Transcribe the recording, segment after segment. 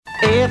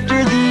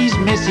After these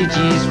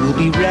messages, we'll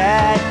be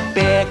right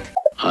back.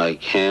 I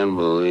can't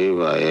believe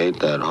I ate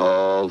that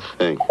whole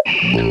thing.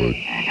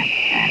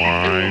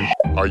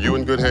 Are you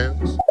in good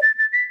hands?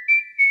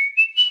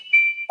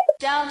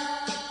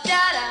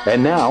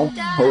 And now,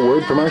 a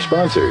word from our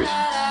sponsors.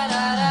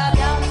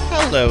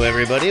 Hello,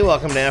 everybody.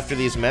 Welcome to After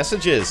These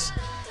Messages.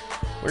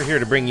 We're here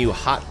to bring you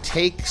hot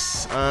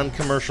takes on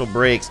commercial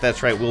breaks.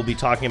 That's right, we'll be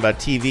talking about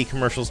TV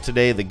commercials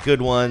today, the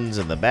good ones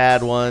and the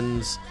bad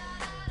ones,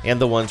 and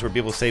the ones where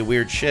people say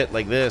weird shit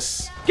like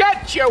this.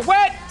 Get your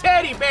wet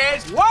teddy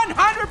bears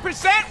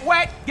 100%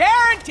 wet,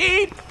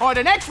 guaranteed, or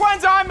the next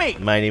one's on me.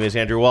 My name is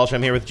Andrew Walsh.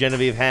 I'm here with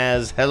Genevieve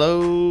Has.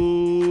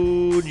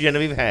 Hello,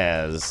 Genevieve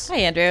Has. Hi,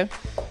 Andrew.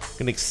 I'm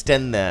going to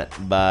extend that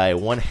by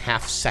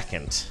 1/2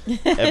 second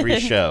every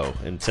show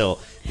until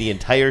the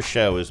entire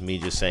show is me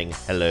just saying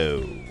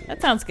hello.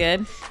 That sounds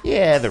good.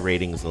 Yeah, the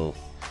ratings will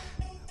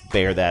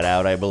bear that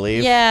out, I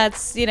believe. Yeah,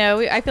 it's,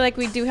 I feel like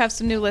we do have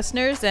some new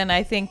listeners, and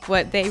I think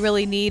what they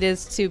really need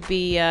is to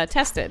be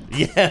tested.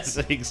 Yes,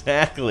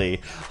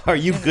 exactly. Are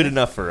you good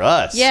enough for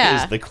us?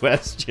 Yeah. Is the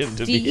question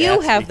to do be you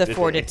asking have the today.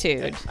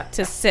 Fortitude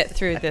to sit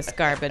through this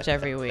garbage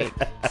every week?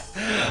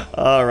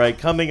 All right,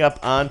 coming up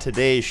on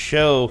today's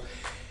show,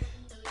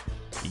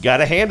 you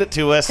gotta hand it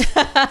to us. We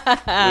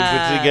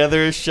put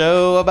together a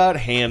show about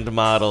hand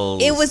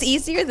models. It was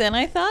easier than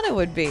I thought it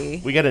would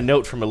be. We got a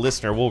note from a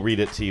listener. We'll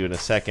read it to you in a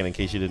second in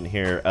case you didn't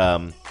hear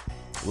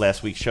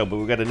last week's show. But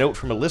we got a note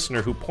from a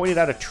listener who pointed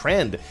out a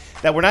trend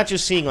that we're not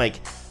just seeing like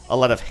a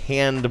lot of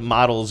hand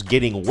models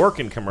getting work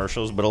in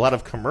commercials, but a lot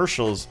of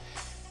commercials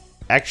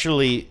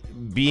actually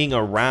being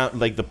around,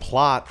 like the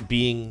plot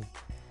being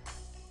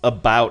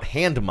about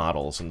hand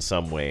models in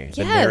some way.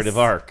 The narrative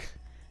arc.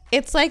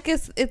 It's like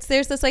there's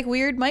this like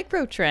weird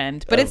micro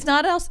trend, but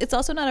it's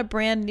also not a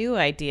brand new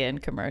idea in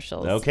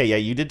commercials. Okay, yeah,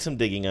 you did some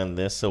digging on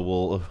this, so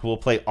we'll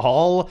play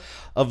all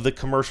of the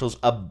commercials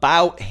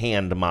about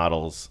hand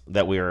models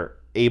that we're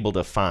able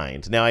to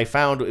find. Now, I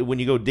found when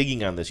you go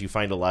digging on this, you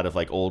find a lot of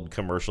like old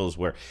commercials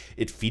where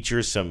it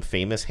features some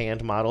famous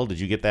hand model. Did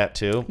you get that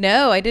too?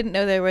 No, I didn't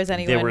know there was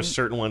anyone. There were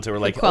certain ones that were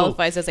like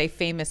qualifies as a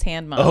famous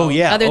hand model. Oh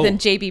yeah, other than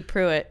J.B.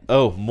 Pruitt.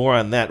 Oh, more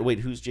on that. Wait,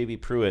 who's J.B.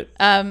 Pruitt?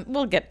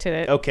 We'll get to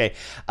it. Okay.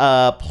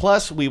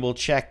 Plus, we will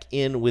check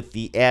in with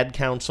the Ad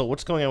Council.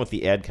 What's going on with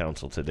the Ad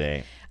Council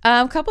today?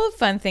 A couple of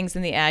fun things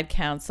in the Ad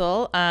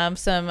Council.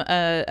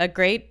 A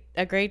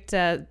great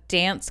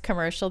dance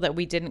commercial that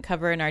we didn't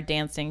cover in our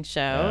dancing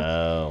show.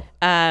 Oh,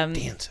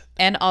 dance.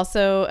 And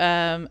also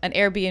an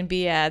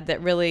Airbnb ad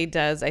that really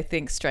does, I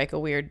think, strike a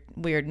weird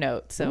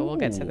note. So we'll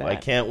get to that. I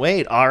can't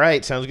wait. All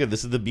right, sounds good.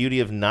 This is the beauty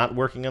of not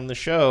working on the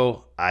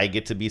show. I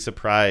get to be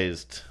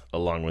surprised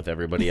along with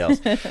everybody else.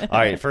 All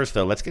right, first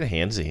though, let's get a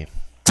handsy.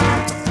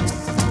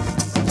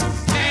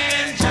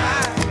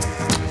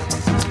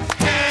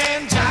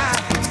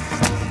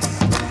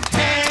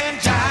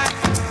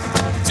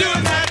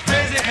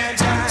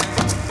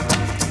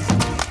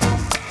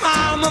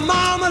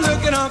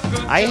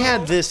 I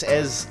had this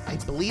as, I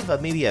believe,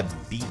 maybe a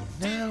beat.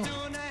 No.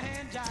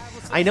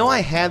 I know I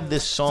had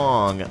this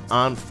song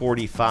on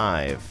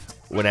 45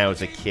 when I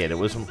was a kid. It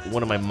was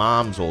one of my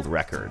mom's old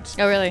records.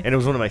 Oh, really? And it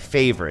was one of my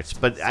favorites.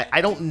 But I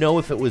don't know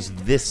if it was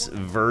this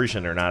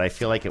version or not. I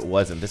feel like it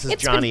wasn't. This is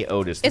Johnny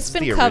Otis. It's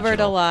been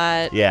covered a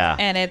lot. Yeah.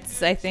 And I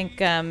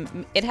think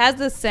it has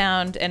the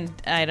sound, and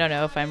I don't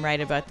know if I'm right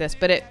about this,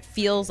 but it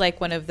feels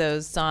like one of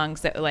those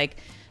songs that like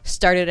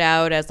started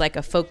out as like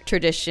a folk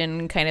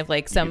tradition, kind of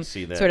like some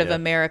sort of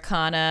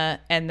Americana,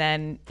 and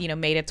then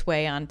made its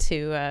way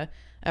onto a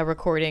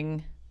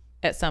recording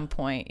at some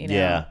point.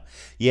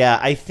 Yeah.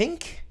 I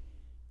think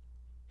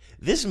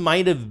this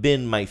might have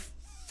been my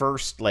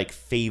first like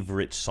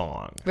favorite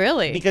song.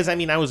 Really? Because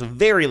I was a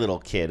very little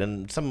kid,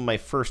 and some of my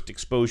first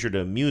exposure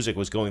to music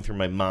was going through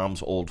my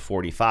mom's old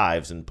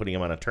 45s and putting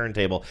them on a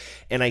turntable.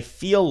 And I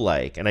feel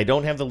like, and I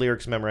don't have the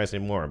lyrics memorized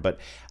anymore, but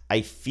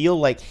I feel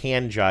like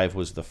Hand Jive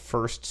was the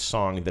first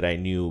song that I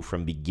knew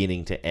from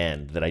beginning to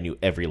end, that I knew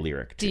every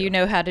lyric to. Do you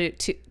know how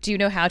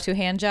to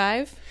hand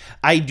jive?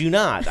 I do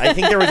not. I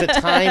think there was a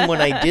time when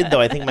I did,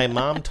 though. I think my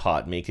mom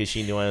taught me because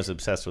she knew I was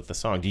obsessed with the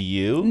song. Do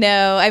you?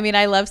 No,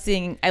 I love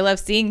seeing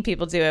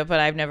people do it,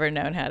 but I've never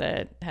known how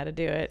to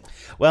do it.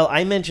 Well,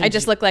 I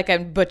just look like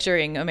I'm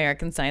butchering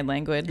American Sign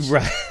Language.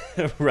 Right.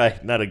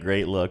 Right. Not a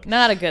great look.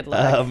 Not a good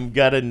look.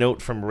 Got a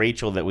note from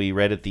Rachel that we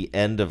read at the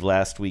end of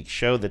last week's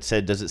show that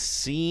said, does it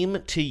seem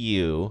to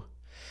you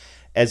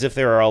as if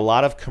there are a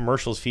lot of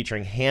commercials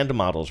featuring hand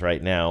models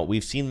right now?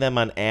 We've seen them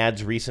on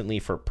ads recently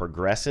for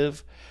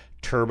Progressive,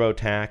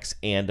 TurboTax,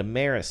 and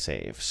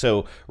Amerisave.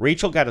 So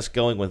Rachel got us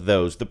going with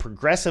those. The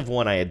Progressive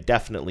one I had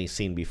definitely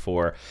seen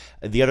before.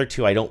 The other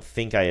two I don't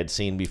think I had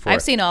seen before.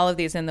 I've seen all of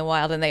these in the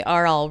wild, and they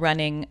are all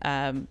running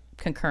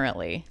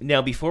concurrently.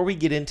 Now, before we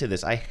get into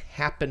this, I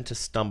happened to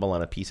stumble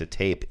on a piece of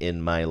tape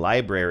in my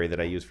library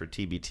that I used for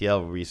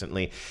TBTL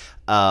recently.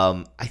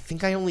 I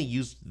think I only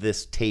used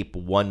this tape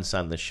once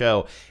on the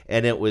show,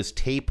 and it was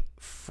tape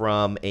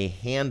from a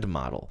hand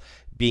model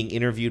being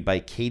interviewed by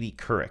Katie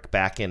Couric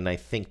back in, I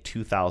think,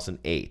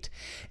 2008.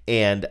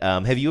 And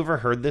have you ever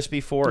heard this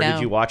before? No. Or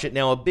did you watch it?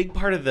 Now, a big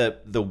part of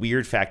the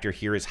weird factor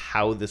here is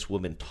how this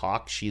woman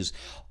talks. She's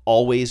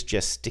always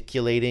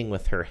gesticulating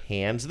with her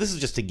hands. This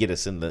is just to get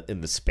us in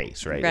the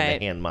space, right? In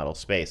the hand model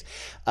space.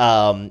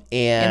 And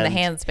in the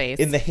hand space.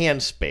 In the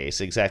hand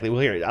space, exactly. Well,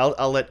 here,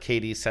 I'll let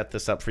Katie set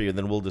this up for you, and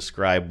then we'll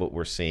describe what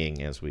we're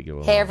seeing as we go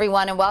along. Hey,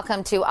 everyone, and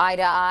welcome to Eye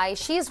to Eye.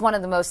 She is one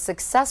of the most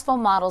successful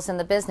models in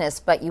the business,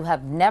 but you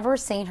have never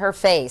seen her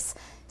face.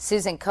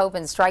 Susan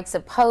Coben strikes a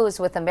pose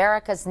with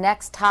America's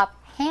Next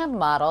Top Hand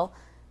Model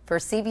for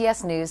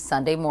CBS News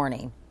Sunday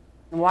Morning.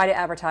 Why do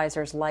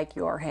advertisers like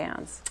your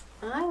hands?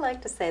 I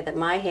like to say that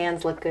my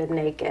hands look good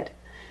naked.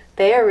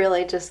 They are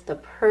really just the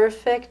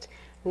perfect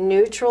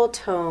neutral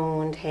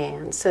toned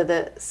hands, so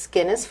the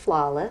skin is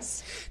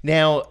flawless.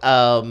 Now,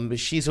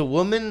 she's a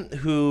woman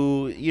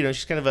who,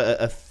 she's kind of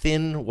a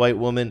thin white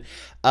woman,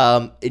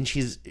 and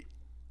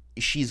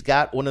she's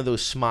got one of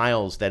those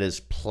smiles that is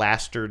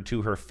plastered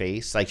to her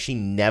face. Like, she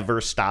never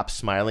stops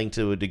smiling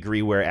to a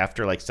degree where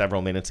after like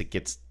several minutes it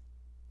gets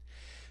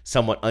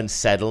somewhat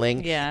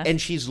unsettling. Yeah. And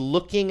she's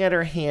looking at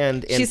her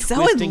hand and she's so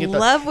twisting in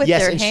love with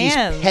yes, her and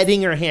hands. She's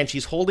petting her hand.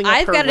 She's holding up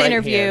I've her got an right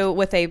interview hand.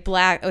 with a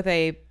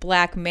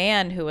black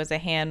man who was a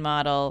hand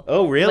model.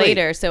 Oh, really?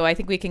 Later, so I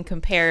think we can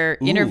compare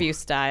interview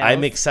styles.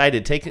 I'm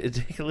excited. Take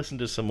a listen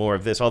to some more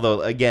of this.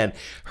 Although, again,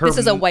 this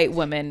is a white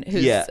woman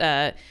who's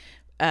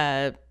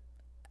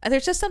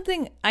there's just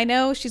something, I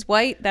know she's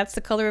white, that's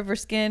the color of her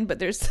skin, but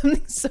there's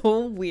something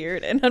so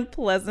weird and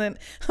unpleasant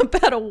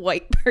about a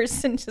white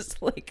person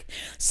just like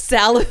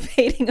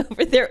salivating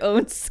over their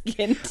own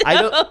skin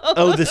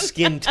tone. The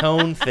skin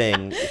tone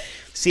thing.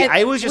 See,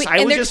 I was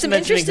just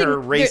mentioning her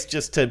race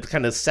just to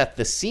kind of set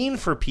the scene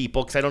for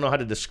people because I don't know how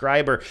to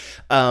describe her.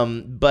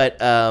 But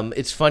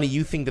it's funny,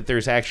 you think that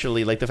there's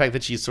actually like the fact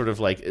that she's sort of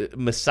like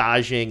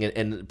massaging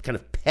and kind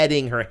of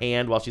petting her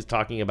hand while she's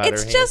talking about her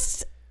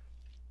hand.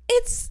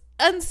 It's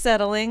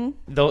unsettling.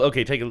 Though,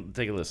 okay, take a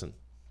listen.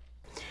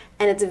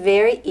 And it's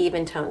very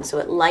even toned, so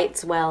it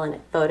lights well and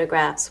it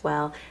photographs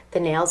well.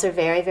 The nails are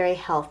very, very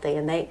healthy,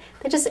 and they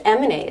just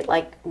emanate,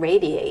 like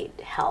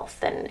radiate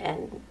health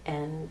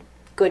and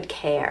good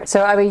care.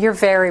 So, I mean, you're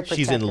very protective.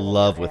 She's in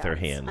love with her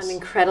hands. I'm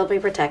incredibly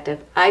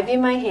protective. I view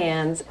my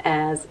hands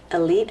as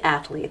elite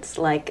athletes,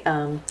 like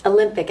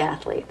Olympic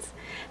athletes.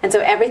 And so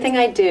everything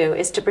I do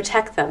is to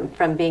protect them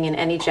from being in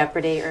any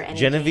jeopardy or any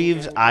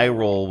Genevieve's eye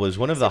roll was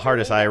one of the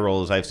hardest eye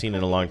rolls I've seen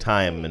in a long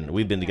time, and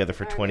we've been together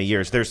for 20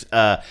 years. There's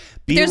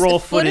B-roll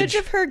footage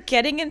of her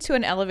getting into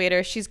an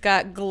elevator. She's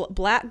got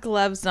black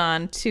gloves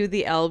on to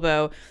the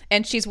elbow,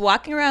 and she's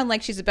walking around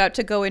like she's about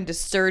to go into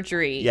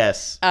surgery.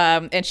 Yes.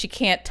 And she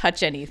can't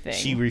touch anything.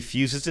 She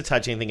refuses to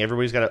touch anything.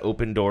 Everybody's got to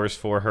open doors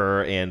for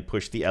her and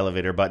push the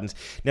elevator buttons.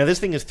 Now, this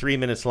thing is 3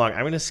 minutes long.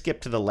 I'm going to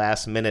skip to the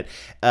last minute.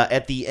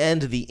 At the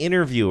end, the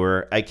interviewer,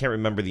 I can't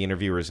remember the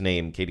interviewer's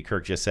name. Katie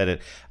Couric just said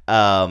it.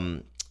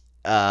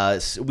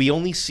 We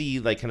only see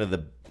like kind of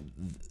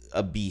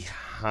a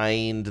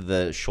behind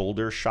the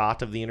shoulder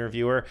shot of the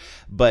interviewer,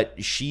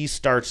 but she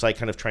starts like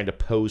kind of trying to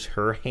pose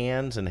her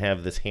hands and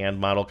have this hand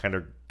model kind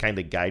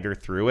of guide her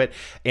through it.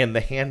 And the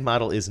hand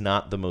model is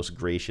not the most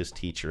gracious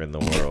teacher in the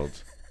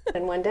world.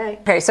 In one day.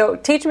 Okay, so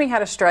teach me how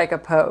to strike a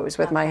pose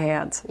with my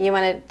hands. You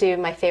want to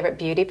do my favorite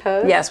beauty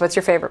pose? Yes, what's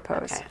your favorite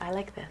pose? Okay, I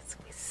like this.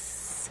 We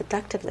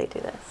seductively do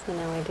this. We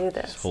do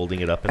this. Just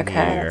holding it up in the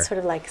air. It's sort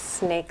of like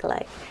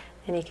snake-like.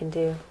 And you can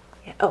do,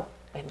 oh,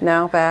 wait a minute.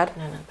 No, bad?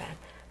 No, not bad.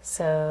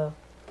 So,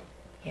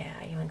 yeah,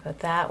 you want to go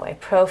that way.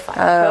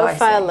 Profile.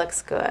 Profile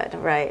looks good,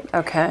 right.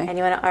 Okay. And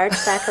you want to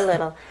arch back a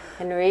little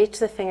and reach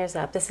the fingers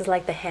up. This is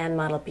like the hand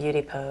model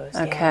beauty pose.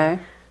 Okay. Yeah,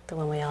 the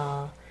one we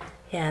all,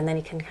 and then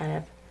you can kind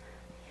of,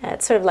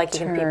 it's sort of like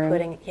you can be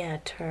putting,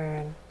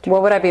 turn.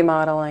 What would I be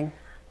modeling?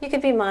 You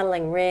could be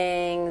modeling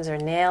rings or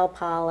nail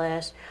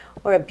polish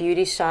or a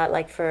beauty shot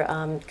like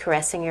for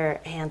caressing your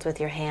hands with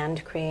your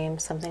hand cream,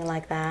 something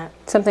like that.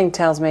 Something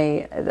tells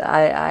me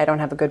I don't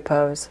have a good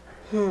pose.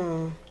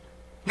 You're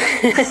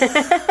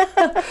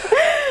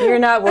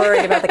not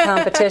worried about the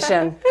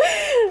competition.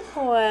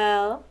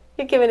 Well,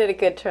 you're giving it a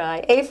good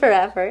try. A for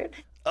effort.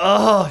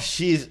 Oh,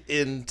 she's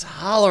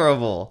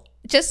intolerable.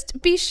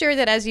 Just be sure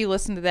that as you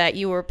listen to that,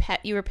 you were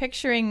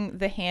picturing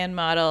the hand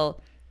model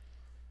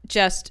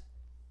just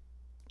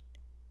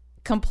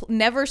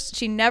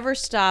she never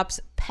stops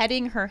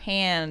petting her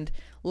hand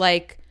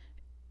like,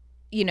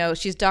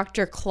 she's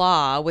Dr.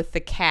 Claw with the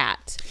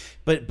cat.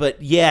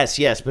 But yes,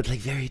 but like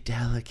very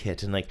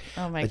delicate and like,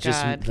 oh my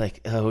God,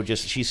 like,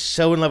 she's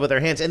so in love with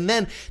her hands. And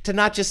then to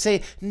not just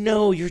say,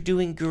 no, you're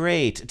doing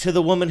great, to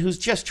the woman who's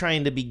just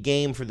trying to be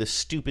game for the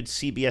stupid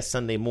CBS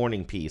Sunday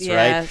morning piece,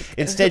 right?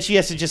 Instead, she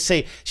has to just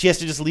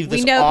leave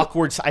this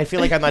awkward, I feel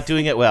like I'm not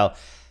doing it well.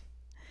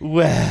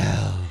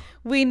 Well.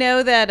 We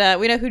know that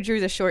we know who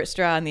drew the short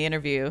straw in the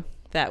interview.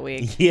 that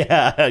week.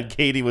 Yeah,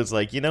 Katie was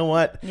like, you know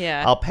what?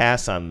 Yeah. I'll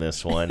pass on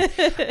this one.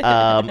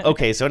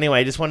 Okay, so anyway,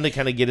 I just wanted to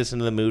kind of get us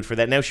into the mood for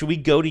that. Now, should we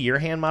go to your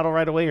hand model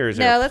right away, or is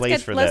there a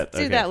place for that? Let's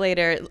do that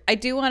later. I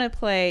do want to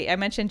play, I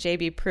mentioned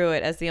J.B.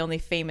 Pruitt as the only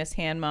famous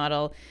hand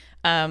model.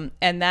 And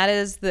that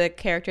is the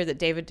character that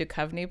David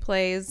Duchovny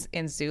plays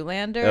in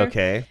Zoolander.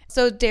 Okay.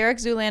 So Derek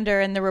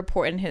Zoolander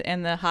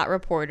and the hot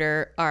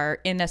reporter are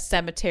in a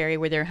cemetery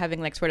where they're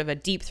having like sort of a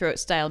Deep Throat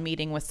style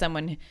meeting with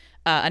someone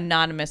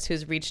anonymous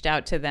who's reached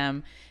out to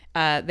them.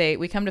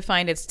 We come to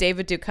find it's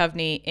David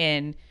Duchovny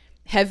in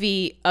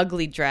heavy,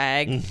 ugly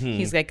drag. Mm-hmm.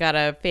 He's got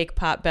a fake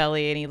pot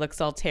belly and he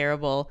looks all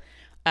terrible.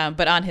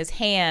 But on his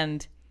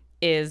hand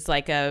is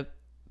like a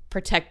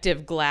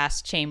protective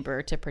glass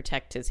chamber to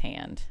protect his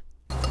hand.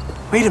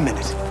 Wait a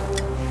minute.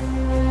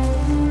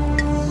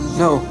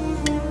 No.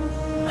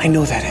 I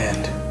know that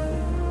hand.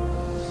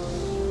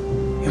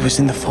 It was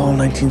in the fall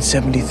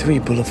 1973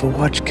 Boulevard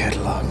watch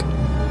catalog.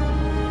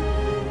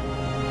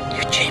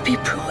 You're J.B.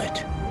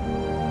 Pruitt.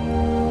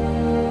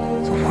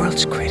 The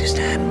world's greatest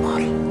hand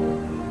model.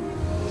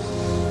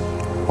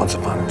 Once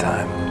upon a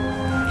time.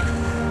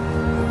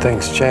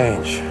 Things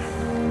change.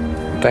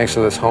 Thanks to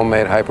this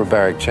homemade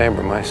hyperbaric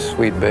chamber, my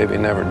sweet baby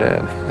never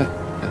did.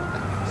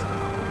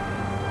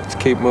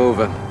 Keep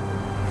moving.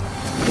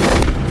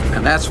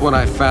 And that's when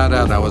I found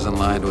out I was in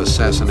line to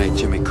assassinate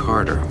Jimmy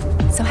Carter.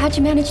 So how'd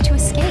you manage to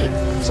escape?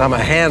 'Cause I'm a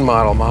hand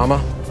model, Mama.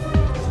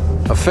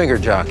 A finger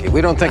jockey.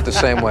 We don't think the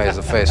same way as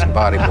the face and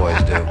body boys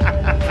do.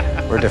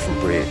 We're a different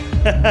breed.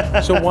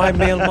 So why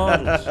male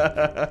models?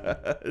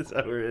 Is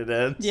that where it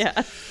ends?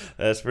 Yeah.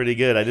 That's pretty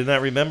good. I did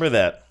not remember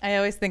that. I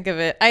always think of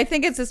it. I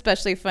think it's an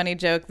especially funny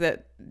joke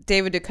that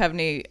David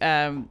Duchovny,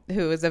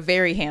 who is a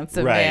very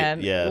handsome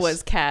man,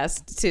 was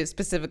cast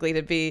specifically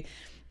to be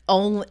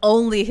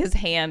only his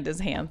hand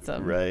is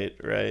handsome.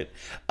 Right.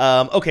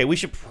 Okay, we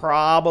should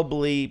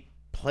probably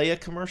play a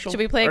commercial. Should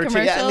we play a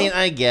commercial?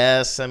 I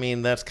guess.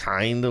 That's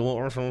kind of what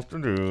we're supposed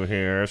to do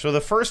here. So the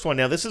first one,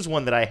 now this is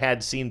one that I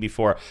had seen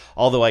before,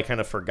 although I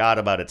kind of forgot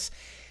about its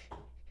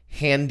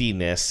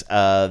handiness.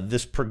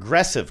 This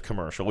Progressive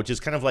commercial, which is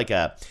kind of like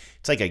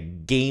it's like a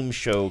game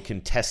show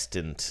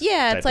contestant.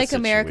 Yeah, it's like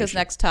America's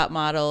Next Top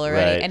Model or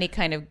Right. any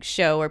kind of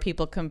show where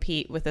people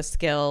compete with a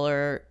skill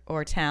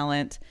or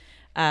talent.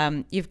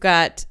 You've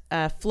got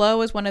Flo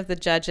as one of the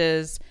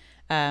judges,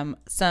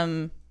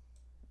 some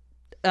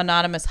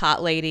anonymous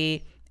hot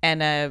lady,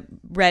 and a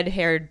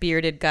red-haired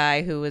bearded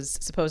guy who was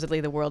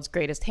supposedly the world's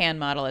greatest hand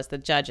model as the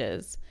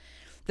judges.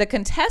 The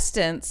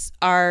contestants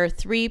are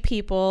three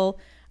people,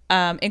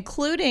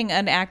 including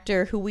an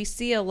actor who we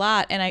see a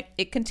lot, and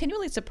it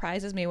continually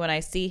surprises me when I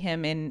see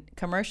him in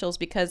commercials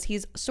because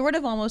he's sort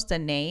of almost a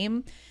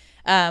name.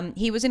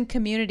 He was in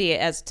Community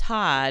as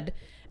Todd.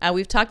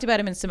 We've talked about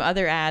him in some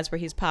other ads where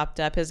he's popped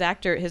up. His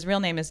real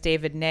name is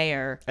David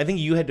Nayer. I think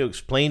you had to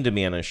explain to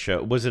me on a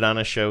show. Was it on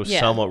a show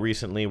somewhat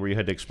recently where you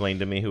had to explain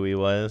to me who he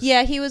was?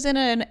 Yeah, he was in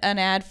an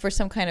ad for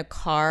some kind of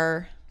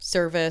car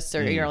service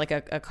or like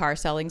a car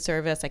selling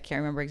service. I can't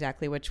remember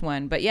exactly which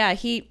one, but yeah,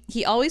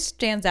 he always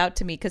stands out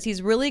to me because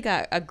he's really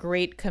got a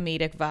great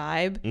comedic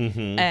vibe,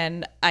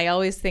 and I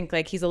always think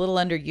like he's a little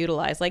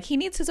underutilized. Like he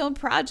needs his own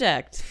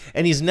project,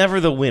 and he's never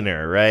the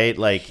winner, right?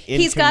 Like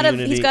in he's got a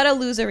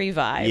losery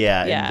vibe.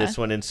 Yeah, in this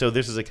one, and so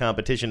this is a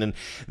competition, and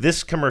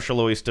this commercial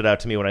always stood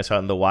out to me when I saw it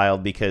in the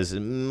wild because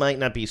it might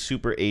not be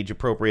super age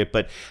appropriate,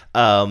 but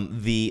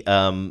the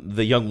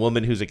young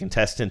woman who's a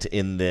contestant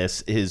in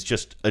this is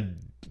just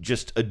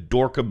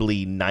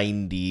adorkably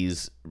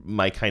 90s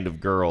my kind of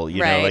girl,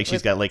 you know, like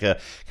she's got like a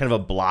kind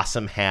of a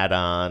blossom hat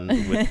on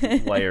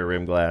with wire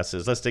rim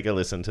glasses. Let's take a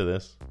listen to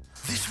this.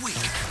 This week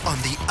on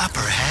The Upper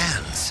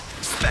Hands,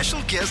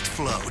 special guest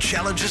Flo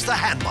challenges the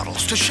hand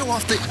models to show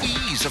off the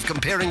ease of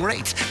comparing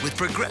rates with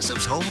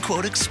Progressive's Home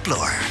Quote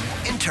Explorer.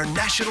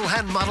 International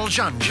hand model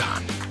John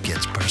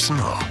gets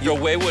personal. Your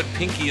wayward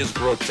pinky is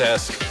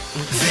grotesque.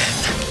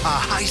 Then, a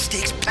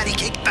high-stakes patty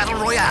cake battle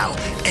royale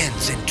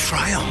ends in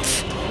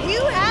triumph.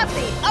 You have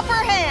the upper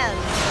hand.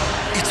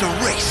 It's a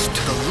race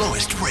to the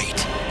lowest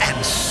rate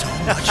and so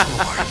much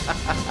more.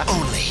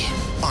 Only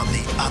on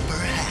The Upper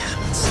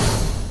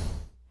Hands.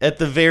 At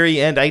the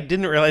very end, I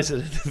didn't realize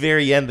that at the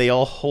very end they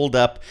all hold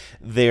up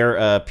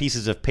their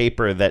pieces of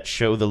paper that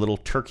show the little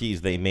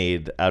turkeys they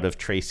made out of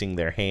tracing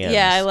their hands.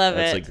 Yeah, I love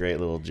That's it. a great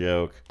little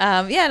joke.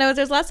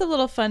 There's lots of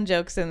little fun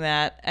jokes in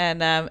that,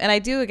 and I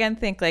do again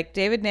think like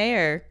David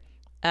Nayer.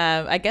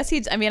 I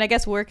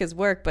guess work is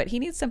work, but he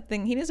needs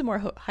a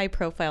more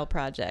high-profile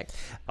project.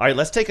 All right,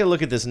 let's take a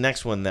look at this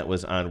next one that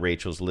was on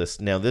Rachel's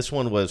list. Now, this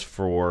one was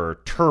for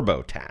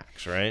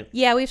TurboTax, right?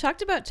 Yeah, we've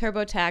talked about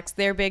TurboTax.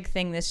 Their big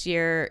thing this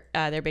year,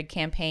 their big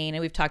campaign,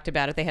 and we've talked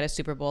about it. They had a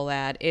Super Bowl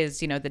ad, is,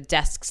 the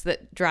desks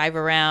that drive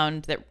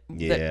around,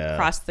 that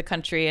cross the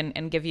country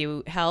and give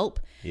you help,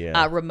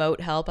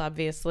 remote help,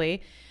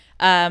 obviously.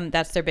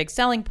 That's their big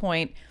selling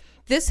point.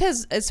 This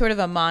is sort of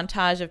a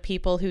montage of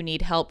people who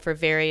need help for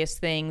various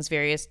things,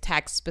 various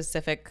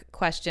tax-specific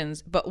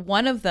questions. But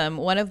one of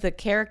the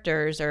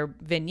characters or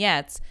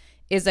vignettes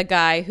is a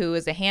guy who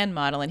is a hand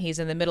model, and he's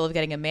in the middle of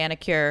getting a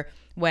manicure,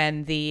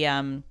 when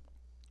the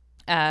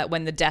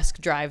desk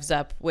drives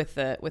up with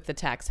the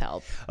tax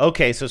help.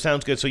 Okay, so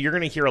sounds good. So you're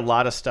going to hear a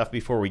lot of stuff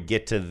before we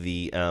get to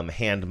the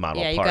hand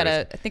model part.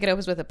 Yeah, I think it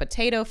opens with a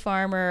potato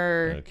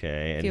farmer.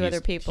 Okay, a few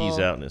other people. He's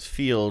out in his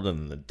field,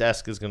 and the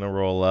desk is going to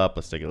roll up.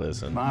 Let's take a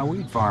listen. My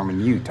wheat farm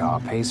in Utah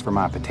pays for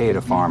my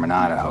potato farm in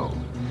Idaho,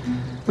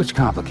 which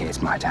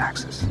complicates my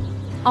taxes.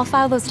 I'll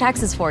file those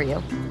taxes for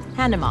you.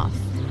 Hand them off.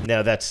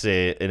 Now that's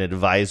an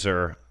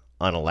advisor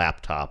on a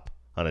laptop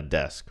on a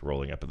desk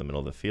rolling up in the middle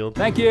of the field.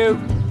 Thank you.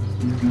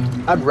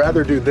 I'd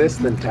rather do this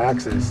than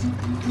taxes.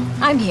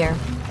 I'm here.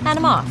 Hand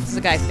them off. This is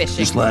a guy fishing.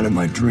 Just landed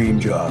my dream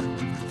job.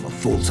 A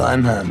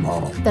full-time hand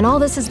model. Then all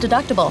this is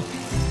deductible.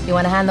 You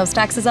want to hand those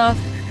taxes off?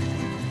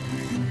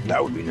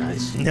 That would be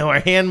nice. No,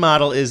 our hand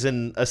model is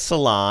in a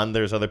salon.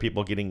 There's other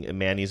people getting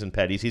manis and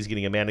pedis. He's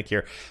getting a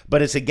manicure. But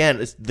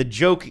the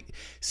joke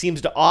seems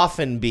to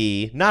often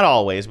be, not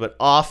always, but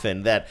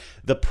often, that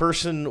the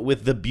person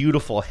with the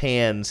beautiful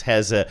hands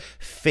has a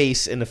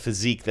face and a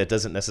physique that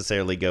doesn't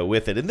necessarily go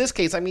with it. In this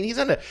case, I mean, he's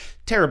not a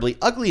terribly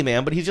ugly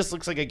man, but he just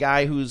looks like a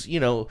guy who's,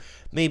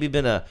 maybe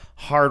been a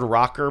hard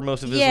rocker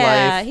most of his life.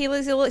 Yeah, he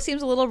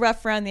seems a little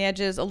rough around the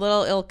edges, a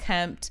little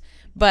ill-kempt.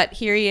 But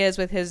here he is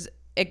with his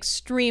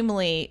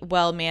extremely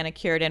well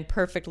manicured and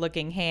perfect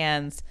looking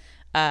hands,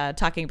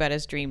 talking about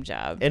his dream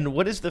job. And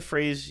what is the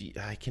phrase?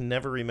 I can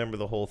never remember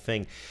the whole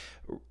thing.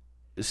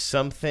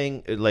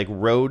 Something like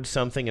rode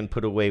something and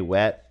put away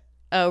wet.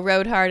 Oh,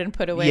 rode hard and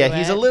put away wet. Yeah,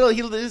 he's a little.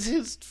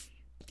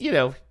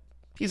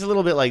 He's a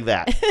little bit like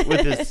that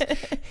with his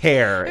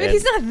hair. I mean,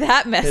 he's not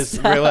that messed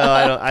up.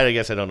 Well, I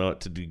guess I don't know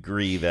to the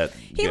degree that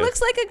he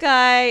looks like a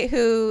guy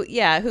who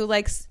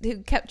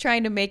kept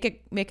trying to make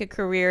a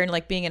career and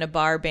like being in a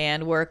bar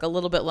band work a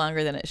little bit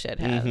longer than it should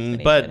have.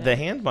 Mm-hmm. But the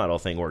hand model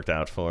thing worked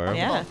out for him.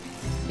 Yeah.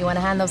 You want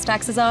to hand those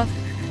taxes off?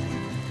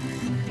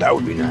 That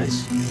would be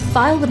nice.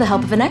 File with the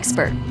help of an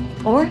expert,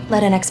 or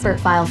let an expert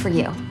file for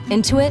you.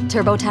 Intuit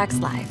TurboTax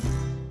Live.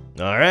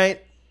 All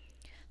right.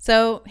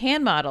 So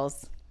hand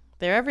models.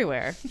 They're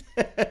everywhere.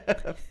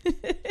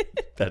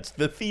 That's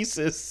the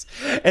thesis.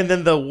 And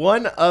then the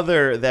one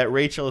other that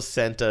Rachel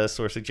sent us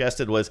or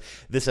suggested was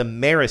this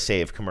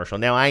Amerisave commercial.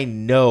 Now, I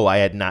know I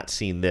had not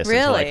seen this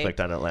until I clicked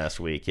on it last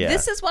week. Yeah.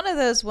 This is one of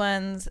those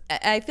ones,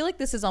 I feel like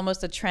this is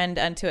almost a trend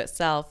unto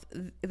itself.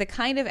 The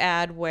kind of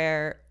ad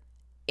where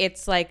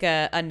it's like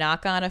a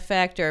knock-on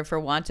effect, or for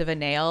want of a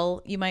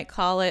nail, you might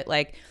call it.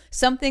 Like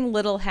something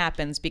little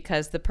happens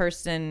because the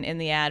person in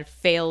the ad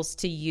fails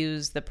to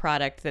use the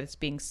product that's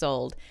being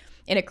sold.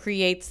 And it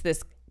creates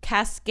this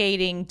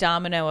cascading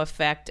domino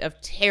effect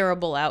of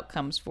terrible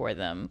outcomes for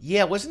them.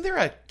 Yeah, wasn't there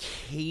a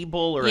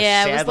cable or a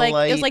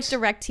satellite? It was like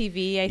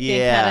DirecTV, I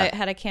think,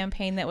 had a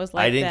campaign that was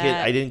like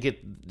that. I didn't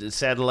get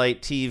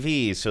satellite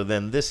TV, so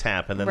then this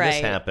happened, and this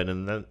happened,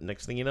 and the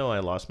next thing you know, I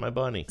lost my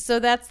bunny. So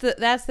that's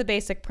the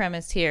basic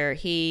premise here.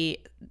 He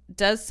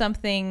does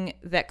something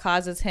that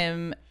causes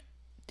him.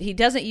 He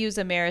doesn't use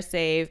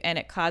Amerisave, and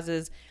it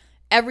causes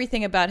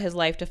everything about his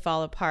life to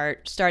fall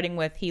apart, starting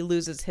with he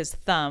loses his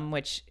thumb,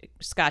 which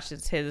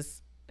scotches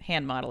his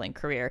hand modeling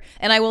career.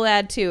 And I will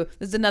add, too,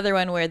 this is another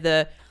one where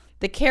the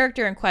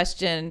character in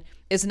question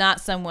is not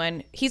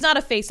someone, he's not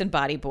a face and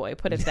body boy,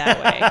 put it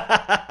that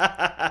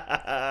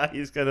way.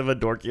 He's kind of a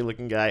dorky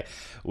looking guy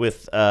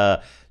with,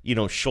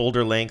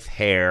 shoulder length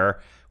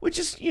hair, which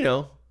is,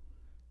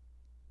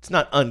 it's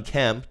not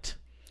unkempt.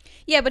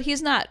 Yeah, but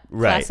he's not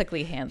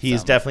classically handsome.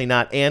 He's definitely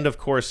not. And of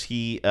course,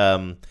 he,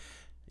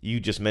 you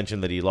just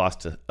mentioned that he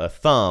lost a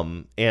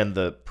thumb, and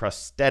the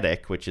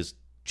prosthetic, which is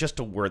just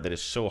a word that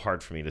is so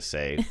hard for me to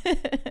say.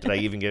 Did I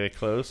even get it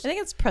close? I think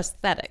it's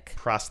prosthetic.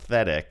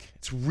 Prosthetic.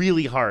 It's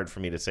really hard for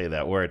me to say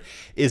that word.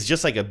 Is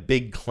just like a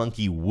big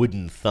clunky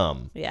wooden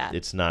thumb. Yeah.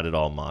 It's not at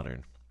all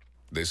modern.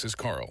 This is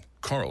Carl.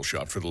 Carl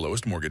shopped for the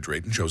lowest mortgage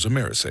rate and chose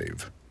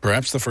Amerisave.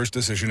 Perhaps the first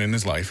decision in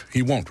his life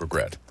he won't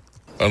regret.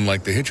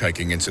 Unlike the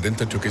hitchhiking incident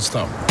that took his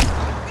thumb.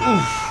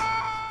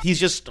 Oof. He's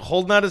just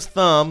holding out his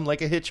thumb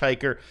like a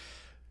hitchhiker.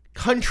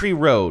 Country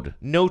road,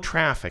 no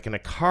traffic, and a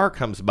car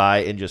comes by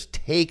and just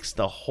takes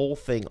the whole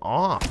thing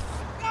off.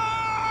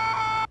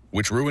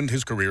 Which ruined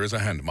his career as a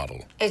hand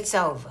model. It's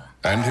over.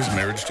 And his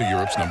marriage to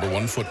Europe's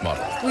 #1 foot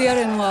model. We are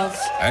in love.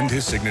 And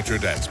his signature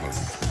dance move.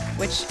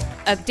 Which,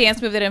 a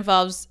dance move that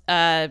involves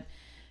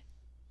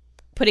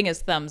putting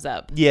his thumbs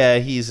up. Yeah,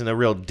 he's in a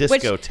real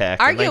discotheque,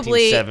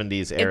 arguably,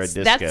 1970s era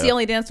disco. That's the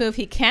only dance move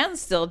he can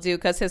still do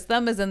because his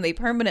thumb is in the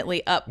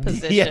permanently up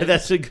position. Yeah,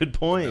 that's a good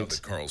point. Now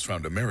that Carl's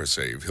found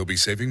Amerisave, he'll be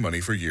saving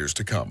money for years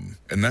to come.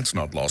 And that's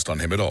not lost on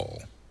him at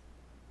all.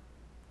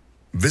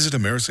 Visit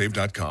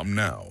Amerisave.com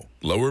now.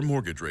 Lower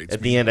mortgage rates.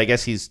 At the end, I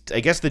guess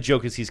the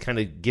joke is he's kind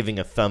of giving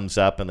a thumbs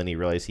up, and then he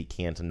realizes he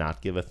can't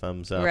not give a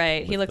thumbs up.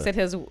 Right. He looks at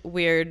his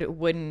weird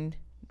wooden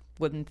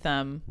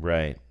thumb.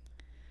 Right.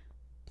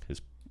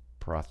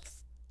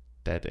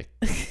 Prosthetic.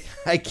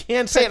 I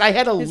can't say it. I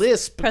had a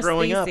lisp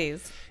growing up.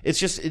 It's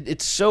just,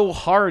 it's so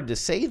hard to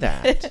say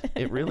that.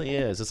 It really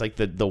is. It's like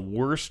the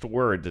worst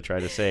word to try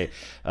to say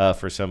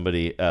for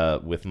somebody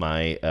with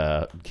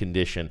my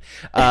condition.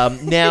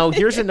 Now,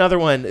 here's another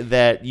one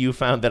that you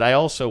found that I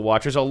also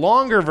watched. There's a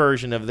longer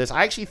version of this.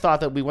 I actually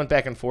thought that we went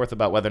back and forth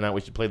about whether or not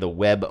we should play the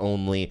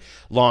web-only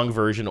long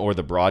version or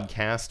the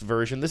broadcast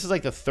version. This is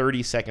like the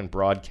 30-second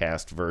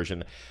broadcast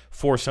version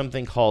for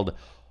something called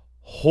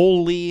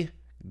Holy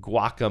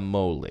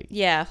Guacamole.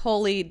 Yeah,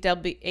 Holy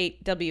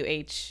WHOLLY.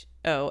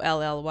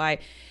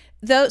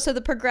 So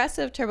the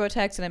Progressive,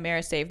 TurboTax, and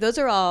AmeriSave, those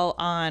are all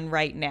on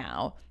right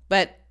now.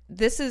 But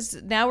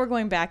now we're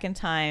going back in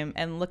time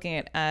and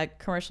looking at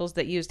commercials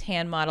that used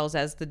hand models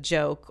as the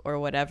joke or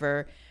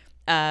whatever,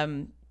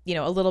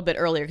 a little bit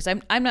earlier.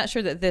 Because I'm not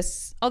sure that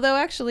this, although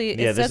actually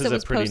it says it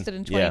was posted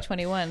in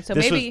 2021. Yeah. So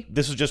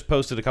this was just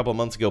posted a couple of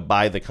months ago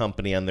by the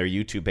company on their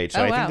YouTube page.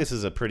 So I think this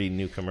is a pretty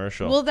new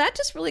commercial. Well, that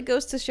just really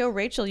goes to show,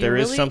 Rachel, there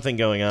is something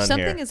going on here.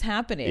 Something is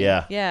happening.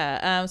 Yeah.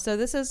 Yeah. So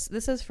this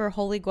is for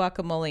Holy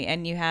Guacamole,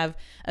 and you have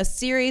a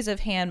series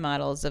of hand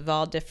models of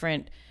all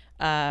different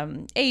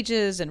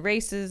ages and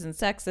races and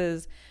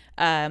sexes,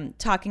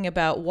 talking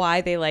about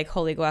why they like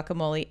Holy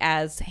Guacamole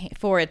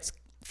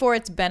for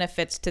its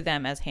benefits to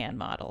them as hand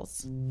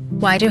models.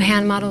 Why do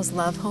hand models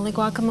love Holy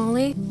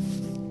Guacamole?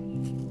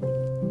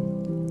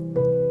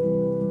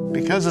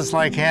 Because it's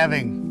like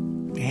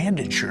having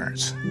hand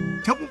insurance.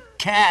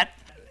 Cat.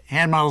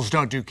 Hand models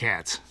don't do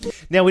cats.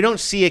 Now, we don't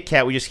see a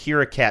cat. We just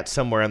hear a cat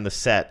somewhere on the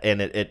set,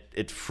 and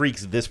it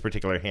freaks this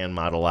particular hand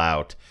model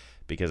out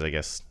because I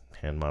guess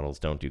hand models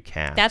don't do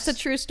cats. That's a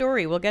true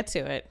story. We'll get to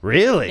it.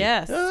 Really?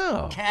 Yes.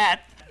 Oh.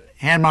 Cat.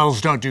 Hand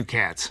models don't do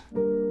cats.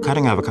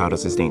 Cutting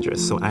avocados is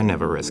dangerous, so I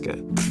never risk it.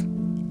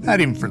 Not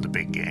even for the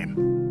big game.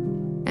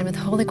 And with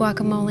Holy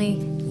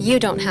Guacamole, you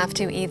don't have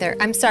to either.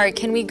 I'm sorry,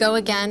 can we go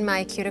again?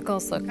 My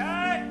cuticles look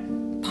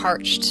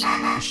parched.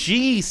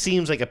 She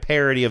seems like a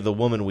parody of the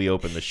woman we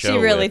opened the show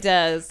with. She really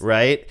does.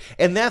 Right?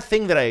 And that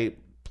thing that I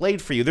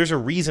played for you, there's a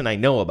reason I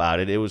know about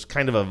it. It was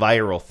kind of a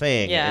viral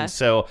thing. Yeah. And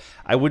so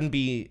I wouldn't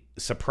be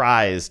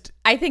surprised.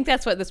 I think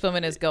that's what this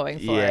woman is going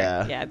for.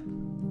 Yeah.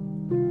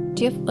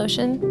 Do you have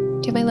lotion?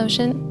 Do you have my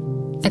lotion?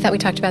 I thought we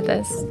talked about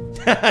this.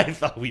 I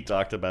thought we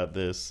talked about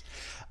this.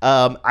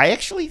 I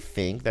actually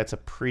think that's a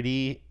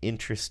pretty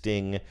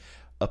interesting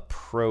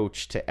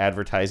approach to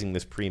advertising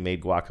this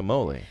pre-made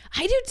guacamole.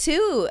 I do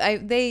too.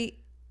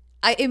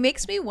 It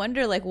makes me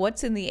wonder, like,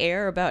 what's in the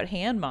air about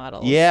hand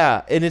models.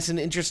 Yeah, and it's an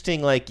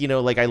interesting,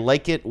 I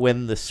like it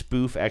when the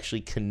spoof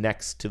actually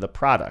connects to the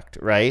product,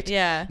 right?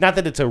 Yeah. Not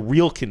that it's a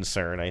real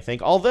concern, I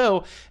think.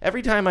 Although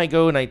every time I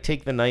go and I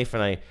take the knife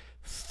and I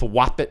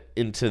thwop it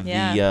into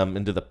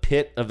the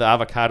pit of the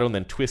avocado and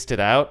then twist it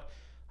out,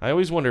 I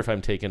always wonder if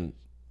I'm taking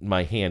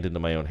my hand into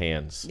my own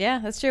hands. Yeah,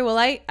 that's true. Well,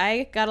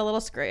 I got a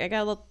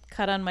little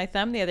cut on my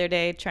thumb the other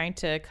day trying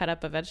to cut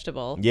up a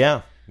vegetable.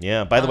 Yeah.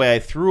 By the way, I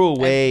threw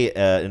away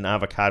an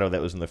avocado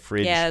that was in the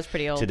fridge. Yeah, it was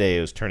pretty old. Today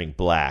it was turning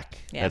black.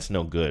 Yeah. That's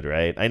no good,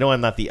 right? I know I'm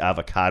not the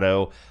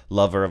avocado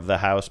lover of the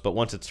house, but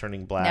once it's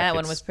turning black, that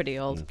one was pretty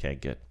old. Okay,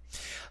 good.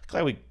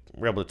 Glad we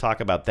were able to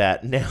talk about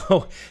that.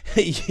 Now,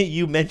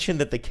 you mentioned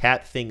that the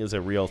cat thing is a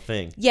real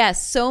thing.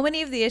 Yes, so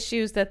many of the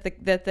issues that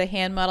the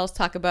hand models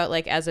talk about,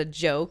 like as a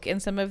joke in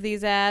some of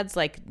these ads,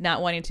 like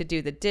not wanting to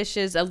do the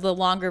dishes. The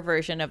longer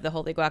version of the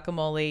Holy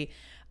Guacamole,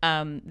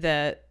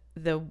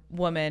 the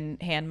woman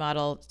hand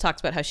model talks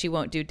about how she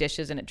won't do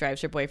dishes and it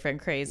drives her boyfriend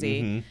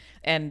crazy. Mm-hmm.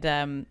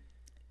 And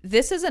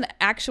this is an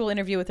actual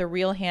interview with a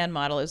real hand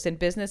model. It was in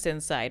Business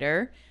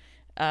Insider.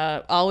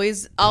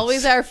 Always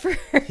our first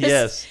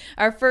yes.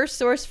 our first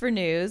source for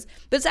news,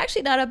 but it's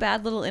actually not a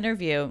bad little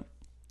interview.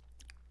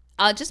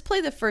 I'll just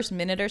play the first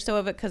minute or so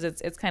of it because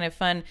it's kind of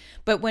fun.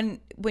 But when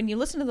you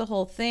listen to the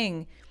whole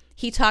thing,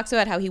 he talks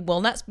about how he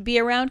will not be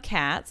around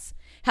cats.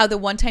 How the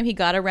one time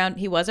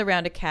he was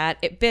around a cat,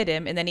 it bit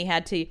him, and then he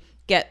had to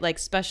get like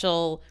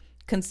special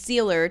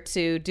concealer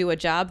to do a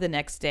job the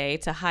next day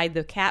to hide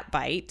the cat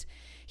bite.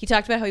 He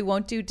talked about how he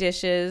won't do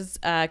dishes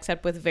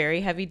except with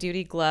very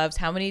heavy-duty gloves,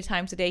 how many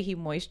times a day he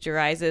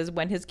moisturizes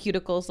when his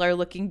cuticles are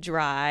looking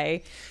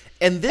dry.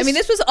 And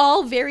this was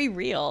all very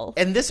real.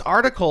 And this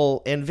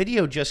article and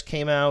video just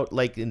came out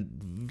like in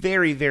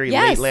very, very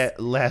late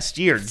last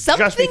year.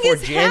 Something just before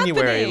is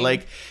January. happening.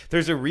 Like,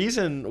 there's a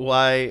reason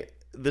why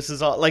this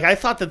is all... Like, I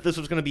thought that this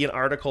was going to be an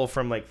article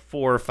from like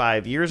 4 or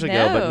 5 years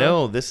ago, but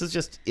no, this is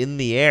just in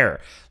the air.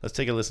 Let's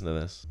take a listen to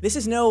this. This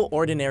is no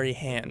ordinary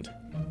hand.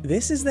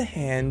 This is the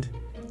hand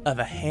of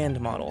a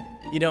hand model.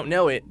 You don't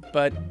know it,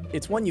 but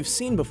it's one you've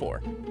seen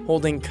before,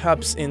 holding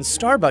cups in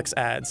Starbucks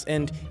ads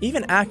and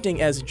even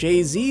acting as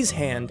Jay-Z's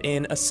hand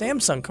in a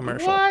Samsung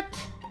commercial. What?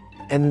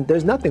 And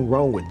there's nothing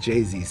wrong with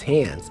Jay-Z's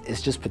hands.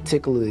 It's just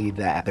particularly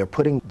that they're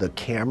putting the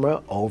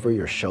camera over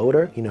your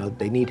shoulder. You know,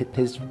 they need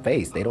his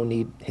face. They don't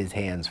need his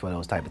hands for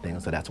those type of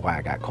things, so that's why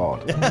I got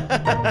called.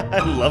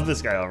 I love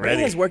this guy already.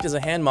 Ray has worked as a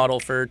hand model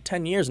for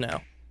 10 years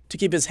now. To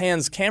keep his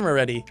hands camera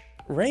ready,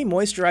 Ray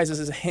moisturizes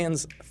his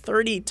hands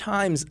 30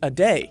 times a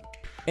day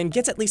and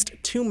gets at least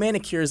 2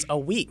 manicures a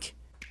week.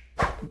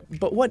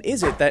 But what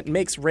is it that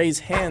makes Ray's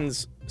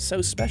hands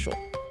so special?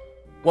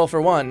 Well,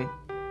 for one,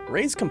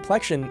 Ray's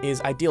complexion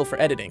is ideal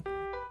for editing.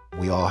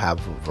 We all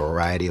have a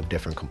variety of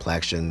different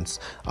complexions,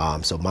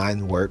 so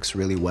mine works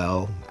really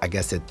well. I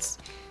guess it's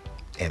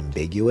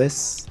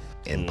ambiguous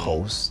in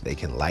post. They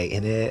can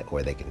lighten it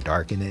or they can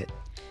darken it.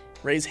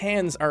 Ray's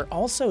hands are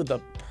also the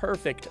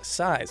perfect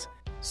size.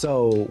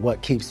 So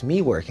what keeps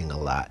me working a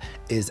lot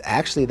is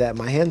actually that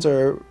my hands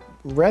are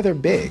rather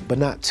big, but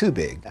not too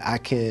big. I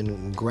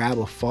can grab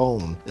a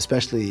phone,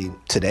 especially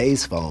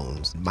today's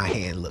phones. My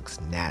hand looks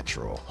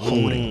natural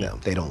holding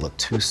them. They don't look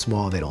too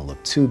small, they don't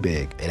look too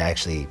big. It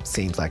actually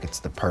seems like it's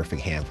the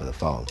perfect hand for the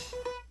phone.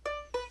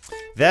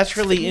 That's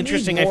really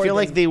interesting. I feel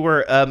like they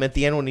were, at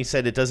the end when he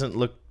said it doesn't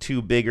look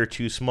too big or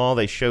too small,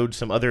 they showed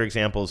some other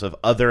examples of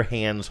other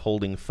hands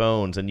holding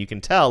phones, and you can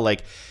tell,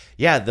 like,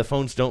 yeah, the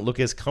phones don't look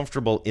as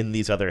comfortable in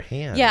these other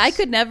hands. Yeah, I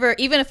could never,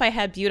 even if I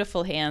had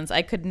beautiful hands,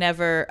 I could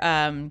never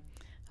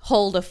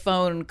hold a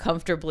phone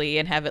comfortably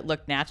and have it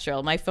look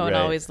natural. My phone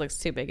always looks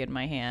too big in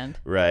my hand.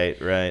 Right.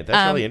 That's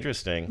really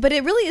interesting. But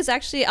it really is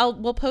actually,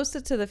 we'll post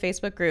it to the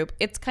Facebook group.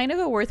 It's kind of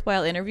a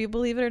worthwhile interview,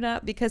 believe it or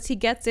not, because he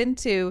gets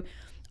into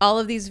all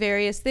of these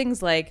various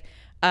things like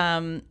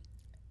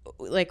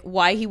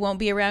why he won't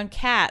be around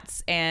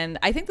cats. And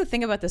I think the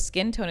thing about the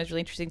skin tone is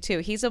really interesting too.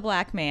 He's a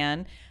black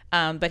man,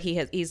 but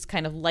he's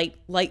kind of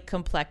light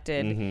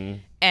complected.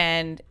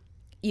 And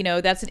you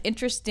know, that's an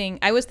interesting,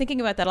 I was thinking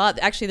about that a lot.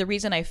 Actually, the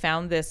reason I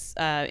found this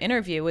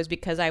interview was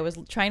because I was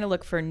trying to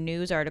look for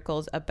news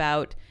articles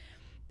about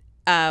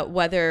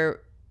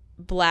whether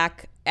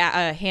black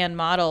hand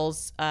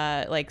models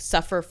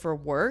suffer for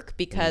work,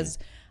 because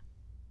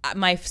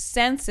my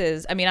sense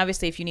is, I mean,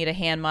 obviously if you need a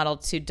hand model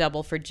to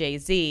double for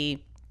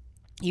Jay-Z,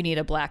 you need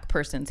a black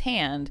person's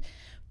hand.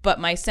 But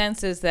my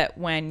sense is that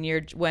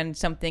when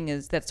something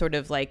is that sort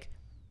of like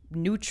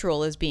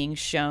neutral is being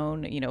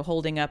shown, you know,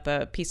 holding up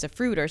a piece of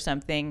fruit or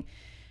something,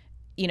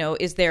 you know,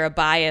 is there a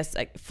bias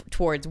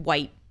towards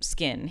white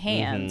skin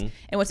hands?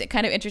 And what's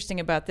kind of interesting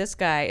about this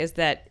guy is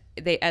that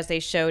as they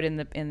showed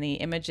in the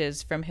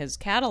images from his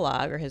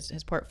catalog or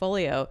his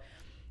portfolio,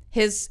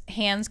 his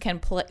hands can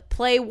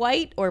play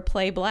white or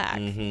play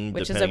black,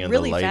 which is a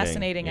really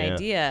fascinating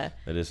idea.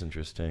 That is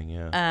interesting,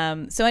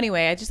 yeah. So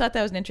anyway, I just thought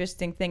that was an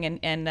interesting thing,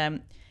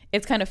 and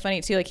it's kind of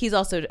funny too. Like, he's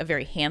also a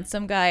very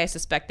handsome guy. I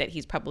suspect that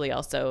he's probably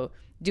also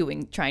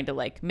trying to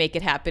like make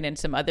it happen in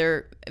some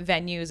other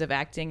venues of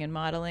acting and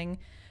modeling.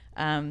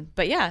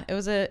 But yeah, it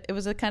was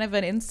a kind of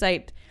an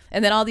insight.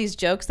 And then all these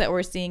jokes that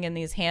we're seeing in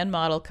these hand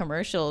model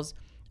commercials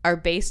are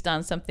based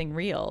on something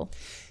real.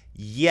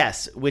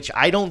 Yes, which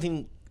I don't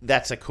think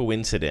that's a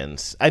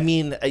coincidence. I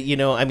mean,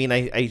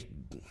 I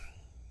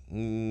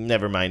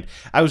never mind.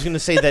 I was going to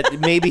say that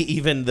maybe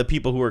even the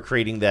people who were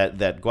creating that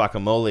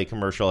guacamole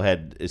commercial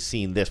had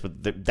seen this,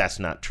 but that's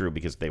not true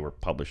because they were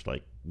published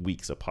like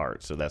weeks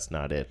apart, so that's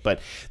not it. But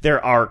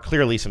there are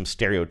clearly some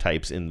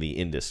stereotypes in the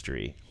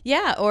industry.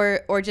 Yeah,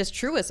 or just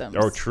truisms.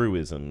 Or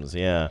truisms,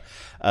 yeah.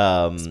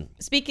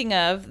 Speaking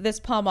of this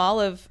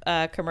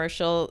Palmolive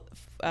commercial,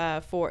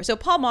 so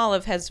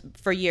Palmolive has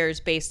for years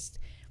based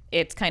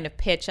its kind of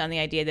pitch on the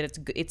idea that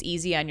it's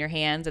easy on your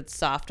hands, it's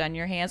soft on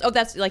your hands. Oh,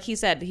 that's like he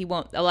said, he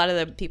won't. A lot of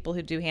the people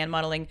who do hand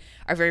modeling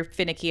are very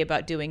finicky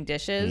about doing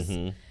dishes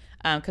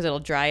because it'll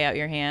dry out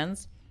your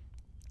hands.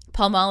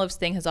 Palmolive's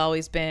thing has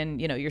always been,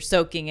 you know, you're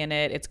soaking in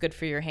it, it's good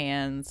for your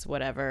hands,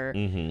 whatever.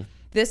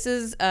 This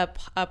is a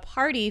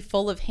party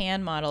full of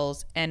hand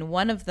models, and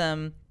one of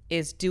them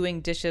is doing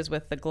dishes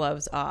with the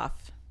gloves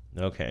off.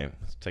 Okay,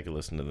 let's take a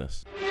listen to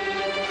this.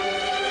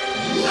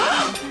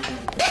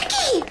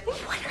 Becky!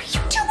 What are you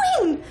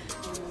doing?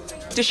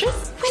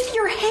 Dishes? With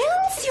your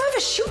hands? You have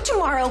a shoot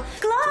tomorrow.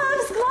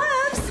 Gloves!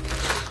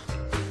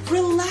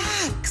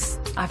 Relax.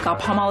 I've got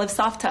Palmolive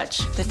Soft Touch.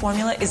 The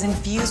formula is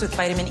infused with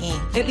vitamin E.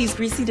 It leaves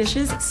greasy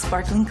dishes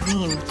sparkling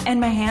clean.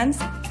 And my hands,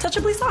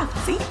 touchably soft.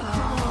 See?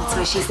 Oh, that's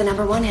why she's the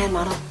 #1 hand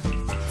model.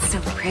 So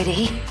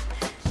pretty.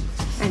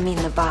 I mean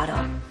the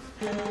bottle.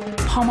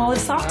 Palmolive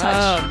Soft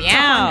Touch. Oh, meow.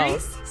 Tough on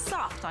grease,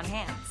 soft on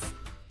hands.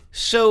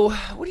 So,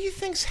 what do you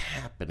think's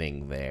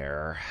happening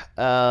there?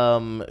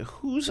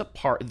 Who's a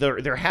part?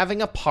 They're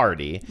having a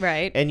party,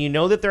 right? And you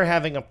know that they're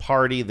having a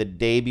party the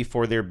day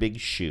before their big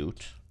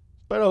shoot.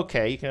 But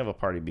okay, you can have a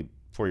party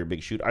before your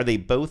big shoot. Are they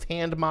both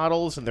hand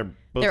models? And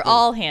they're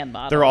all hand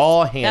models. They're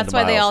all hand models. That's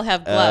why they all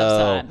have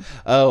gloves on.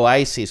 Oh,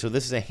 I see. So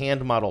this is a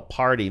hand model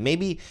party.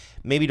 Maybe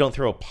don't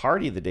throw a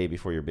party the day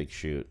before your big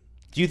shoot.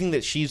 Do you think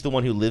that she's the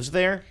one who lives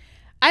there?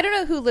 I don't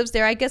know who lives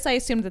there. I guess I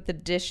assumed that the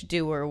dish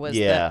doer was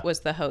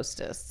the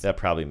hostess. That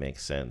probably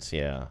makes sense,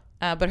 yeah.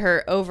 But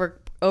her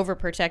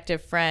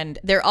overprotective friend,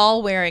 they're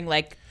all wearing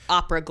like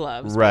opera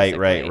gloves. Right.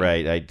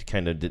 I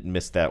kind of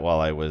missed that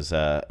while I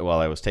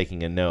was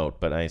taking a note,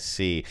 but I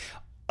see.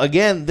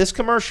 Again, this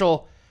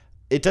commercial,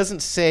 it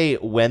doesn't say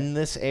when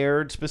this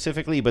aired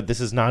specifically, but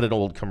this is not an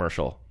old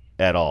commercial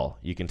at all.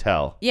 You can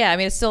tell. Yeah, I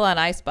mean, it's still on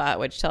iSpot,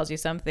 which tells you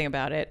something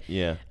about it.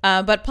 Yeah.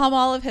 But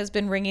Palmolive has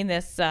been ringing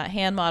this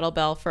hand model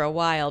bell for a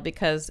while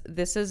because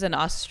this is an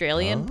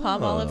Australian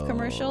Palmolive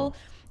commercial.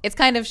 It's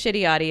kind of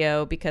shitty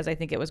audio because I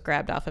think it was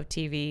grabbed off of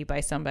TV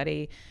by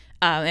somebody.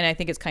 and I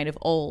think it's kind of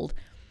old.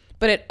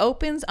 But it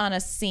opens on a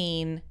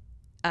scene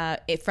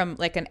from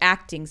like an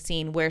acting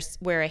scene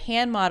where a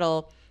hand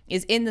model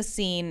is in the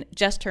scene,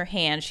 just her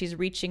hand. She's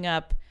reaching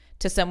up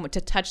to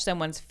touch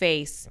someone's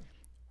face.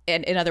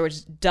 And in other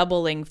words,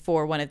 doubling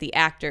for one of the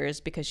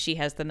actors because she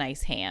has the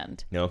nice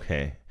hand.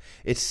 Okay.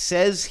 It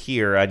says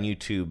here on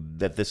YouTube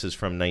that this is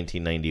from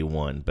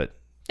 1991, but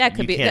that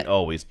could you can't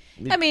always.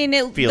 I mean,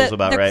 it feels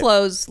about right. Their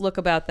clothes look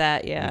about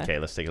that, yeah. Okay,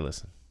 let's take a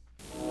listen.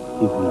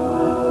 Oh,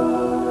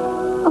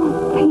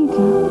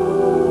 Peter.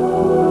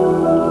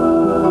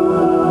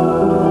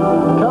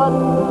 Cut.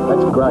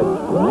 That's great.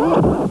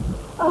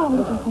 Oh,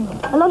 what do you think?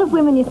 A lot of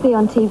women you see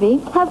on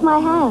TV have my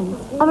hands.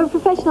 I'm a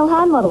professional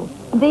hand model.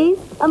 These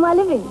are my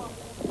living.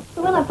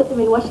 So when I put them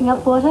in washing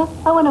up water,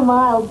 I want a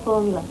mild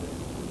formula.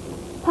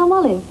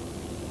 Palmolive.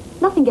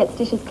 Nothing gets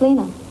dishes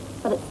cleaner,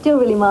 but it's still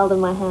really mild on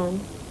my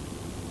hands.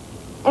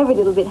 Every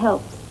little bit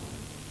helps.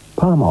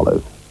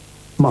 Palmolive.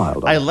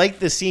 Mild. I like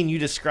the scene. You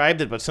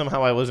described it, but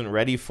somehow I wasn't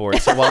ready for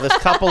it. So while this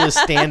couple is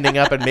standing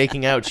up and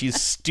making out, she's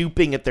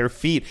stooping at their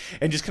feet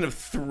and just kind of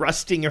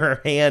thrusting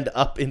her hand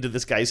up into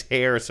this guy's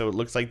hair. So it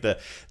looks like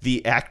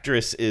the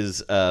actress is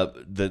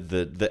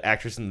the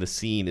actress in the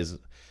scene is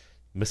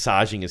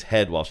massaging his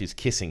head while she's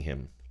kissing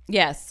him.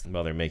 Yes.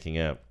 While they're making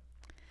out.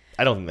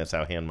 I don't think that's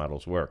how hand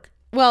models work.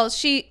 Well,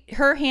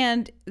 her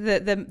hand,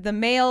 the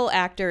male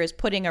actor is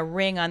putting a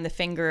ring on the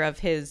finger of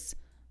his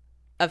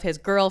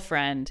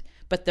girlfriend,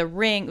 but the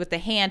ring with the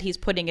hand he's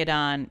putting it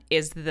on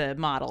is the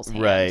model's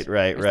hand.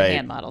 Right. The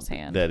hand model's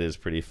hand. That is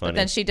pretty funny. But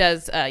then she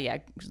does,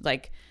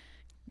 like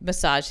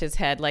massage his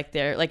head like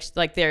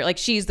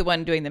she's the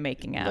one doing the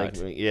making out.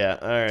 Yeah,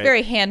 all right. It's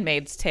very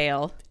Handmaid's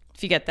Tale,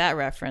 if you get that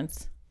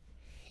reference.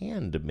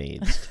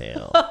 Handmaid's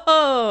Tale.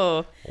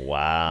 Oh.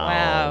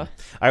 Wow. All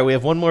right, we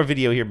have one more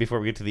video here before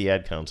we get to the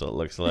ad console, it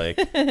looks like.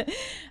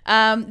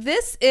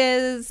 This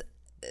is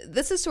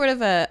sort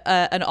of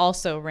an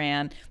also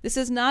ran. This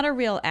is not a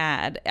real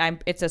ad. I'm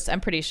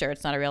pretty sure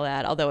it's not a real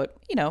ad, although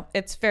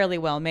it's fairly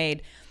well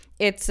made.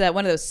 It's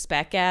one of those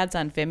spec ads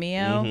on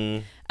Vimeo.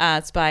 Mm-hmm.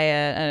 It's by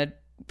a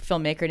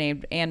filmmaker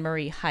named Anne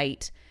Marie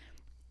Height,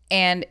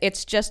 and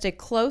it's just a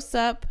close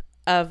up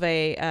of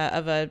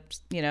a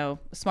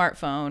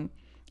smartphone.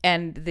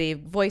 And the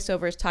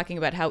voiceover is talking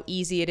about how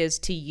easy it is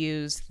to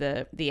use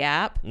the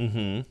app.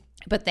 Mm-hmm.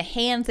 But the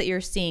hands that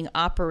you're seeing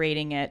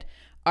operating it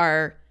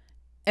are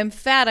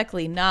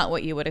emphatically not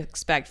what you would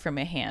expect from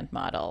a hand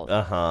model.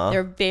 Uh-huh.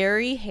 They're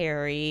very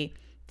hairy.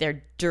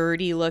 They're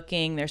dirty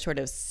looking. They're sort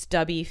of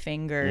stubby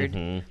fingered.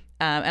 Mm-hmm.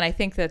 And I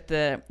think that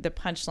the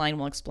punchline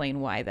will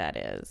explain why that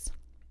is.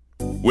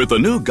 With the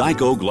new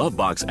Geico Glove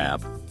Box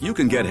app, you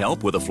can get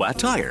help with a flat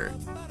tire.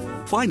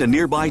 Find a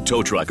nearby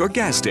tow truck or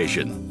gas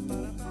station.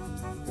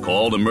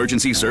 Call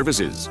emergency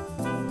services.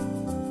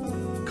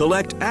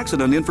 Collect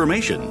accident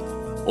information.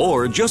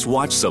 Or just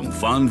watch some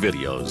fun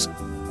videos.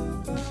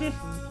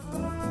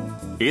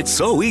 It's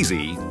so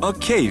easy, a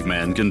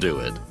caveman can do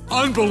it.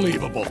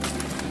 Unbelievable.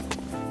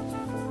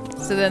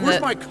 So then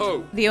Where's my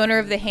code? The owner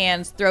of the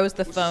hands throws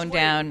the phone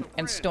down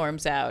and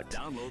storms out.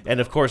 And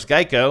of course,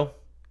 Geico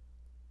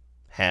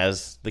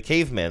has the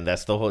caveman.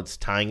 That's the whole. It's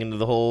tying into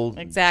the whole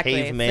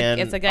caveman.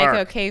 It's a Geico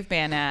arc.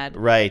 caveman ad.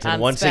 Right,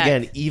 and once spec.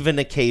 again, even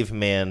a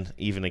caveman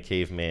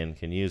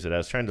can use it. I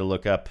was trying to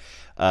look up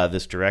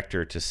this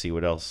director to see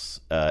what else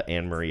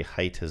Anne Marie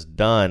Height has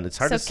done. It's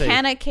hard to say. So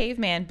can a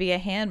caveman be a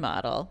hand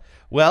model?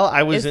 Well,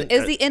 I was.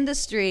 Is the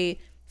industry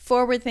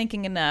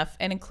forward-thinking enough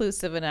and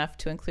inclusive enough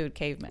to include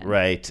cavemen?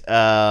 Right.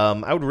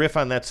 I would riff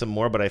on that some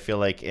more, but I feel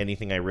like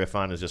anything I riff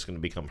on is just going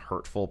to become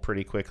hurtful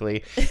pretty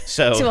quickly.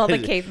 So to all the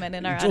cavemen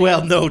in our audience.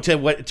 Well, no, to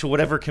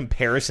whatever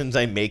comparisons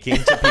I'm making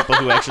to people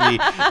who actually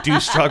do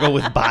struggle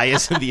with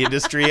bias in the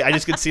industry. I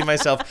just could see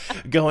myself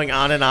going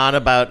on and on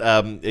about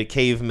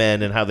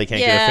cavemen and how they can't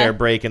get a fair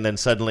break, and then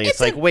suddenly it's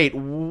like, wait,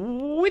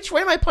 which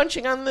way am I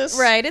punching on this?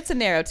 Right, it's a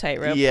narrow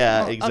tightrope.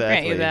 Yeah, exactly. I'll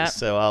grant you that.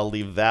 So I'll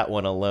leave that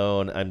one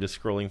alone. I'm just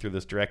scrolling through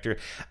this director.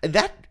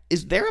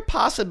 Is there a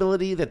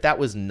possibility that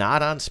was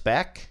not on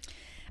spec?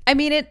 I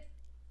mean,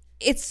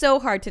 it's so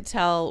hard to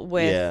tell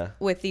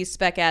with these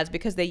spec ads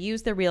because they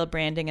use the real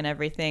branding and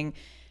everything.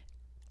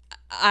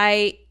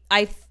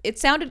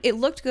 It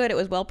looked good. It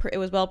was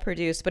well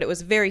produced, but it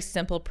was very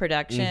simple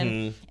production.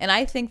 Mm-hmm. And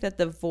I think that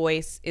the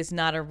voice is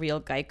not a real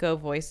Geico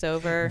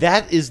voiceover.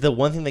 That is the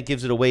one thing that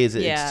gives it away.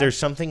 There's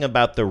something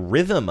about the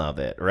rhythm of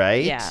it,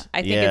 right? Yeah,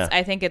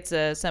 I think it's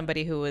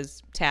somebody who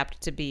was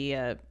tapped to be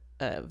a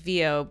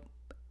VO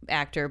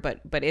actor,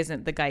 but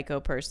isn't the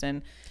Geico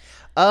person.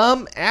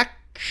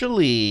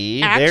 Actually,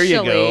 there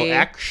you go.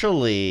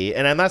 Actually,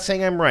 and I'm not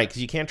saying I'm right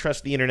because you can't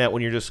trust the internet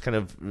when you're just kind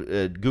of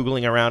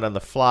Googling around on the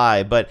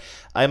fly, but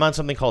I'm on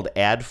something called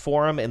Ad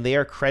Forum, and they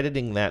are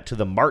crediting that to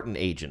the Martin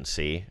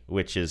Agency,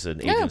 which is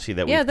an agency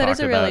that we've talked about. Yeah, that is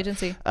a real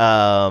agency.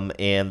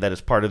 And that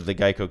is part of the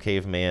Geico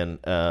Caveman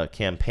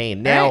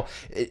campaign. Now,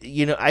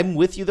 I'm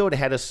with you, though. It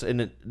had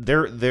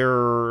their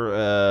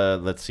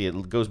let's see,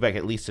 it goes back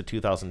at least to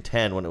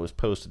 2010 when it was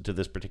posted to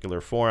this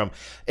particular forum.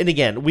 And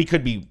again, we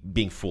could be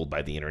being fooled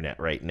by the internet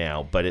right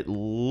now, but it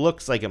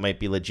looks like it might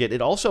be legit.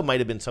 It also might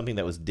have been something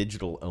that was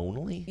digital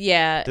only.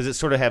 Yeah. Does it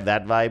sort of have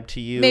that vibe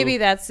to you? Maybe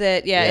that's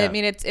it. Yeah. I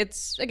mean,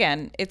 it's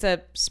again, it's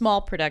a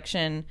small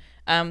production.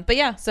 But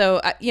yeah,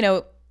 so,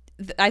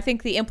 I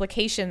think the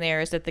implication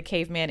there is that the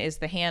caveman is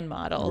the hand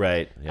model.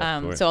 Right.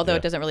 Yeah, so although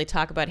it doesn't really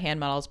talk about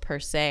hand models per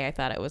se, I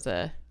thought it was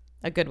a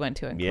good one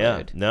to include.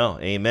 Yeah. No,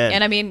 amen.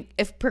 And I mean,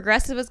 if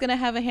Progressive is going to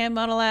have a hand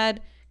model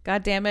ad,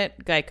 God damn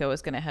it, Geico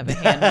is going to have a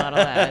hand model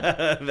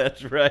ad.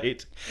 That's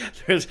right.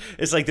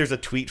 It's like there's a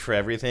tweet for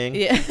everything.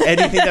 Yeah.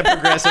 Anything that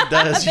Progressive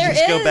does, you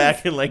just go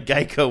back and like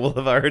Geico will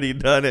have already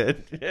done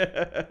it.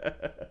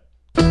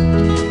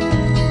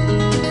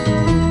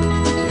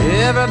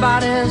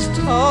 Everybody's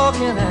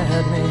talking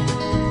at me.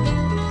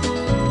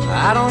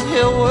 I don't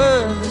hear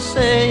words they're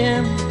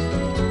saying,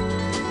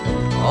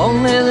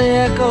 only the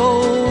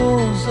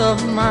echoes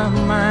of my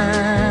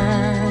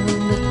mind.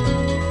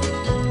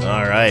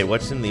 All right,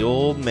 what's in the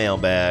old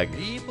mailbag?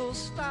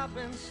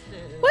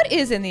 What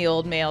is in the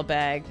old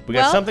mailbag? We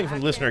got something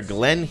from listener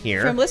Glenn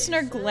here. From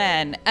listener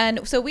Glenn.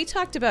 And so we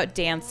talked about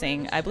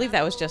dancing. I believe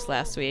that was just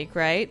last week,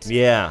 right?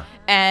 Yeah.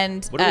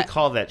 And what do we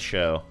call that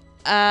show?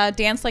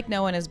 Dance Like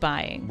No One Is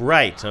Buying.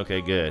 Right. Okay,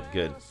 good.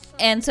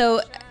 And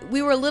so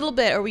we were a little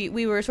bit, or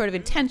we were sort of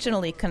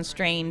intentionally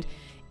constrained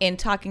in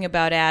talking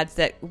about ads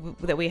that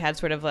we had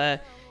sort of a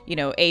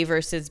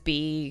versus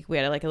B. We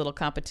had like a little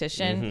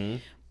competition. Mm-hmm.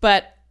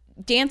 But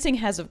dancing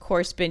has, of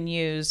course, been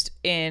used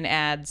in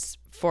ads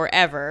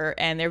forever.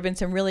 And there have been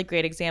some really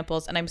great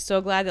examples. And I'm so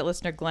glad that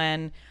listener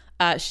Glenn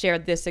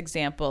shared this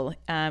example.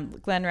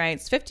 Glenn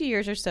writes, 50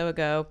 years or so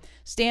ago,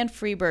 Stan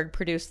Freberg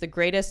produced the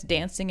greatest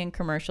dancing in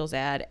commercials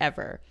ad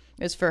ever.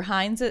 It was for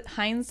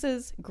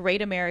Heinz's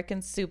Great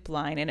American Soup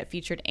line, and it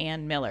featured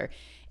Ann Miller.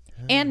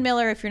 Ann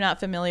Miller, if you're not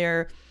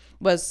familiar,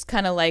 was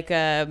kind of like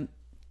a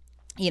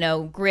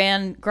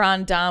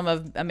grand dame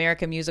of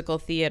American musical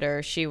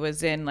theater. She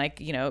was in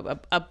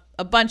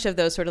a bunch of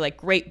those sort of like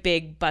great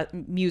big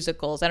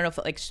musicals. I don't know if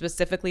like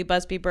specifically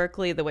Busby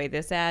Berkeley, the way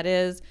this ad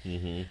is,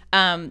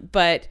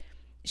 but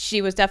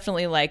she was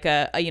definitely like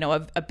a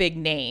big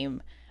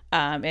name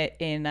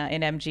in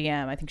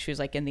MGM. I think she was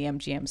like in the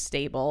MGM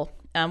stable.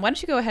 Why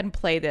don't you go ahead and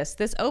play this?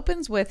 This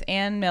opens with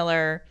Ann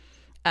Miller.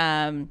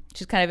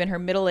 She's kind of in her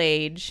middle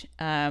age.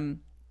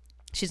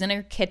 She's in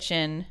her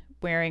kitchen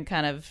wearing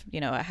kind of,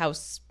 a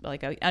house,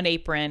 like an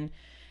apron.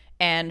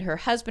 And her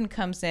husband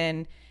comes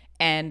in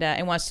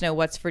and wants to know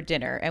what's for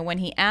dinner. And when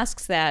he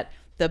asks that,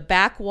 the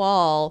back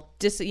wall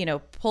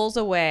pulls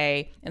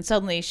away, and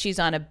suddenly she's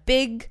on a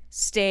big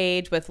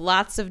stage with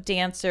lots of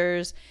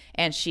dancers,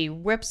 and she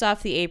rips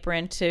off the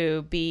apron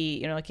to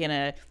be, like in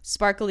a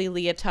sparkly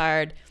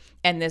leotard,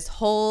 and this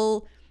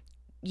whole,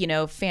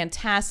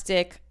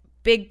 fantastic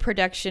big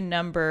production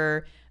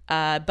number,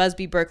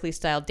 Busby Berkeley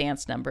style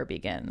dance number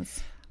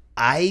begins.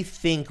 I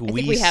think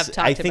we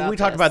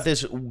talked about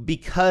this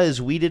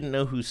because we didn't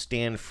know who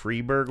Stan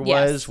Freberg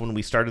was when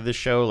we started the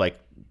show. Like,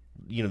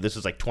 this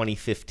was like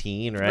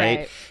 2015,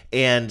 right?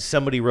 And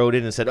somebody wrote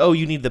in and said, "Oh,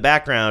 you need the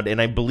background."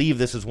 And I believe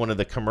this is one of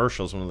the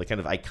commercials, one of the kind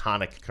of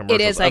iconic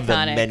commercials. It is of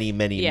iconic. The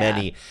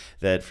many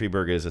that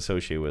Freberg is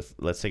associated with.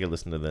 Let's take a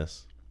listen to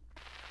this.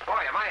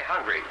 Boy, am I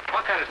hungry.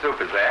 What kind of soup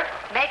is that?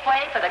 Make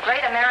way for the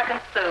Great American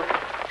Soup.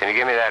 Can you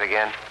give me that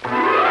again?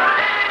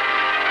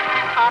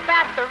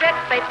 Fast the rich,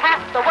 they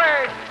pass the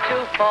word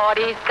to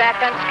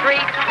 42nd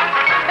Street.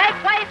 Make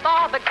way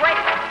for the Great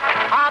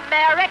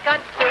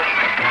American Soup.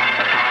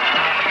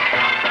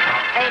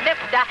 Hey,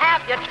 mister,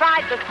 have you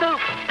tried the soup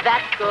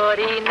that's good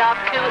enough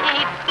to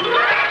eat?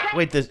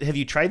 Wait, have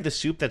you tried the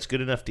soup that's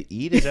good enough to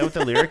eat? Is that what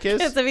the lyric is?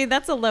 Yes, I mean,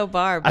 that's a low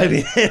bar. But... I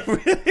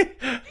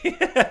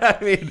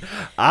mean,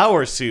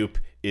 our soup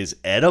is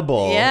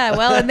edible. Yeah,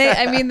 well, and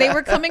they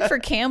were coming for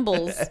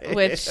Campbell's,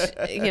 which,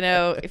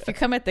 if you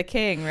come at the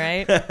king,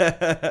 right?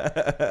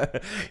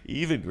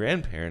 Even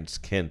grandparents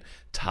can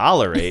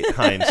tolerate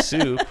Heinz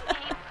soup.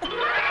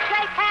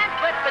 Shake hands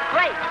with the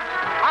Great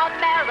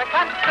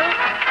American Soup.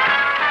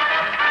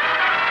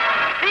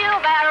 Feel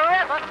that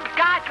rhythm,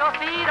 guide your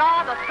feet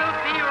on the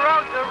soupy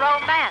road to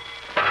romance.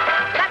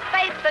 Let's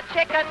face the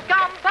chicken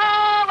gumbo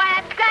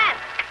and dance.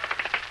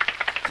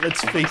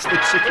 Let's face the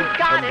chicken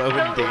gumbo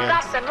and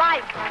dance. Up in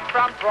life,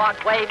 from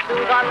Broadway to the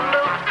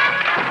Loop.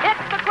 It's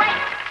the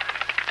Great.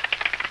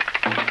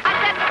 I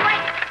said the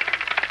Great.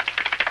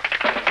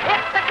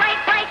 It's the great,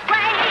 great,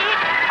 great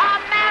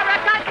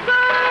American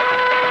Soup.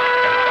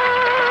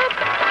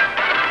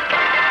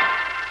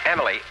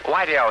 Emily,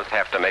 why do you always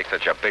have to make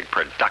such a big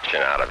production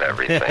out of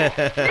everything?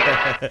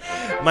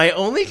 My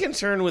only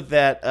concern with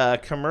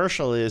that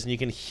commercial is, and you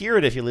can hear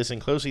it if you listen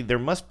closely, there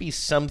must be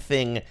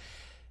something...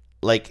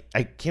 Like,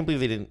 I can't believe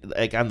they didn't,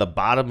 like, on the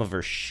bottom of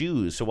her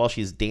shoes. So while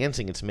she's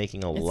dancing, it's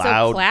making it's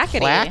loud, so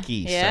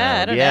clacky sound.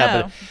 I don't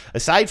know. But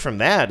aside from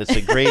that, it's a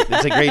great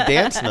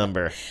dance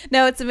number.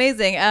 No, it's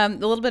amazing. A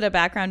little bit of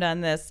background on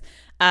this.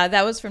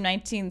 That was from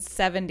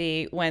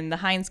 1970 when the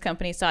Heinz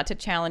Company sought to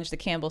challenge the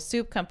Campbell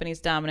Soup Company's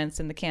dominance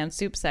in the canned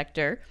soup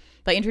sector.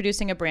 by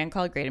introducing a brand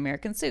called Great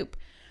American Soup.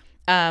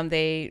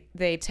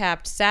 They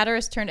tapped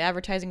satirist turned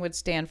advertising whiz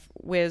Stan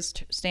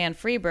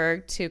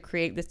Freberg to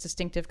create this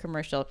distinctive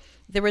commercial.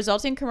 The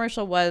resulting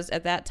commercial was,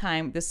 at that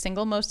time, the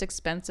single most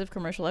expensive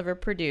commercial ever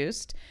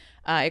produced.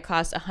 It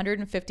cost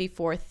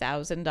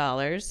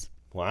 $154,000.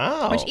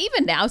 Wow. Which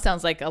even now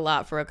sounds like a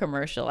lot for a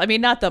commercial. I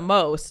mean, not the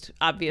most,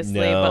 obviously,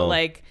 but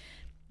like,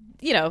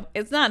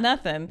 it's not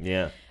nothing.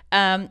 Yeah.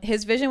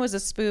 His vision was a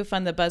spoof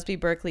on the Busby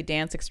Berkeley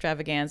dance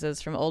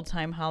extravaganzas from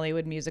old-time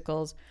Hollywood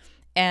musicals.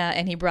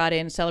 And he brought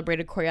in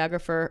celebrated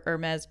choreographer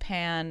Hermes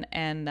Pan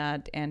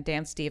and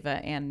dance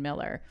diva Ann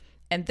Miller.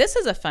 And this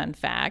is a fun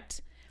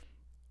fact.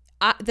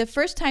 The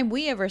first time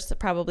we ever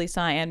probably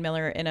saw Ann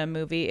Miller in a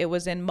movie, it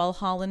was in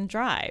Mulholland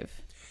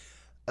Drive.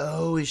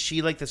 Oh, is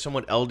she like the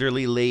somewhat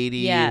elderly lady?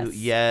 Yes.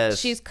 Yes.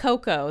 She's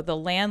Coco, the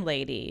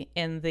landlady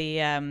in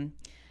the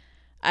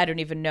I don't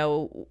even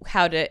know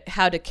how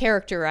to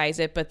characterize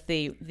it, but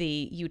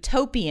the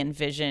utopian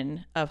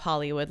vision of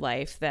Hollywood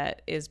life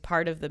that is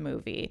part of the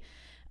movie.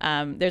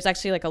 There's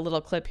actually like a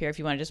little clip here if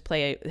you want to just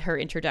play her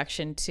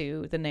introduction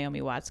to the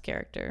Naomi Watts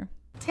character.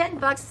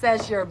 $10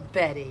 says you're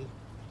Betty.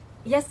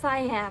 Yes, I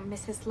am,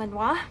 Mrs.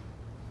 Lenoir.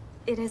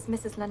 It is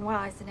Mrs.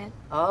 Lenoir, isn't it?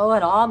 Oh,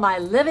 and all my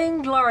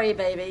living glory,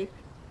 baby.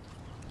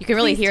 You can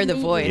really Pleased hear to the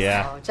meet voice. you.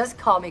 Yeah. Oh, just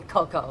call me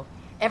Coco.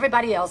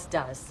 Everybody else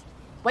does.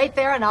 Wait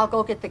there and I'll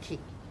go get the key.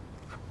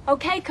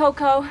 Okay,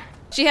 Coco.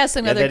 She has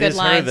some Yeah, other that good is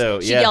her, lines. though.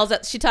 She Yeah. yells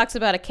at. She talks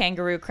about a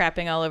kangaroo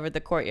crapping all over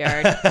the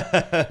courtyard.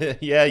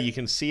 Yeah, you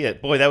can see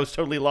it. Boy, that was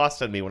totally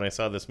lost on me when I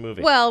saw this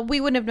movie. Well,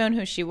 we wouldn't have known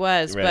who she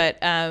was, Right.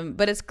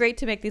 but it's great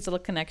to make these little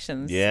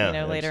connections.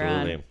 Yeah, later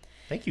absolutely. on.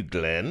 Thank you,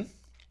 Glenn.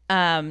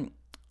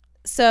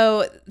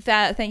 So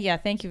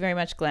thank you very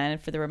much, Glenn,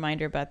 for the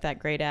reminder about that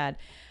great ad.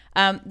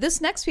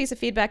 This next piece of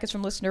feedback is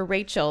from listener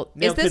Rachel.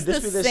 Now, is this, could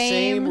this the be the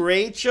same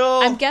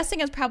Rachel? I'm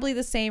guessing it's probably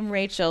the same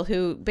Rachel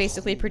who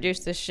basically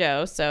produced this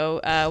show. So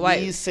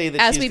Please say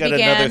that she's got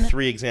another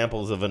 3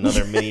 examples of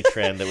another mini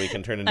trend that we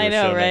can turn into a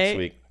show next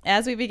week.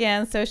 As we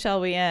began, so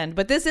shall we end.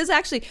 But this is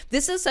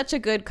such a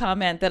good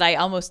comment that I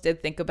almost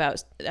did think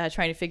about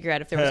trying to figure out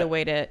if there was a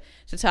way to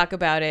talk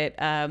about it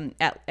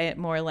at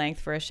more length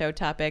for a show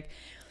topic.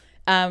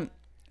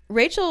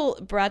 Rachel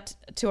brought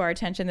to our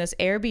attention this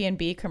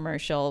Airbnb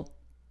commercial,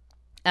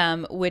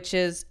 which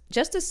is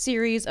just a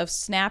series of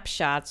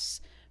snapshots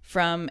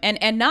from,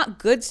 and not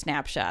good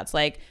snapshots,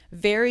 like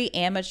very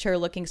amateur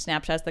looking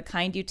snapshots, the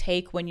kind you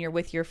take when you're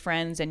with your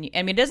friends. And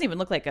it doesn't even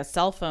look like a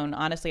cell phone,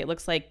 honestly. It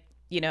looks like,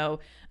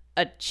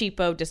 a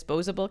cheapo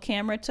disposable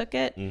camera took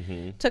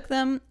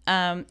them.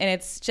 And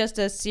it's just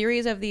a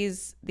series of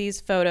these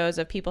photos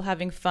of people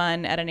having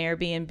fun at an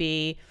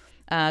Airbnb.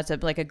 So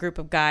like a group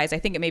of guys, I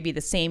think it may be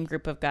the same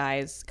group of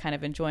guys kind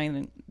of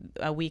enjoying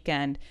a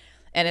weekend.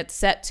 And it's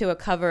set to a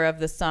cover of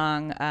the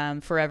song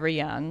Forever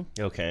Young.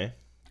 Okay.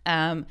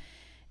 And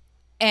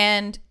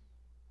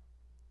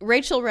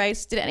Rachel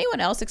writes, did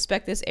anyone else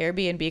expect this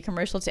Airbnb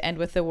commercial to end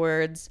with the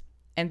words,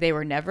 "and they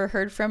were never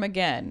heard from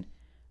again"?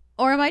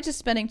 Or am I just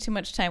spending too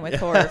much time with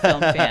horror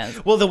film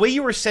fans? Well, the way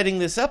you were setting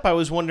this up, I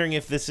was wondering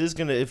if this was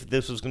going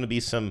to be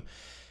some.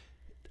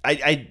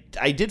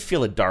 I did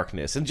feel a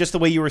darkness, and just the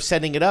way you were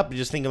setting it up,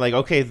 just thinking like,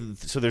 okay,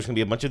 so there's going to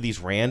be a bunch of these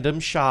random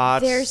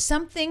shots. There's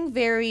something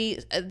very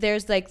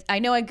there's like I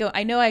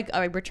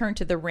return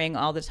to The Ring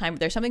all the time. But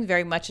there's something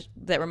very much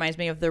that reminds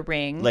me of The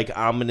Ring, like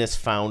ominous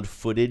found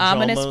footage.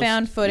 Almost.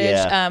 Found footage.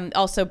 Yeah.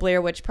 Also,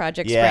 Blair Witch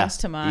Project springs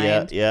to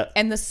mind. Yeah.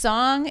 And the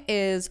song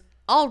is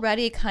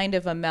already kind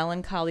of a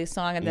melancholy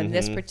song, and then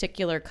this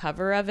particular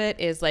cover of it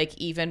is like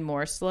even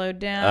more slowed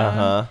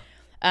down.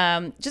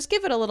 Just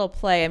give it a little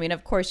play. I mean,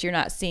 of course, you're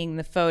not seeing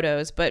the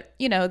photos, but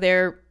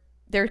they're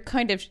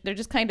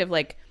just kind of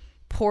like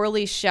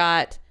poorly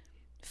shot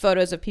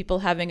photos of people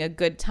having a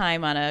good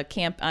time on a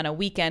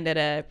weekend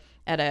at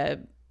a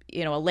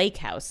lake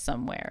house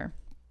somewhere.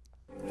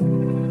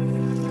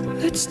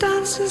 Let's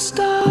dance a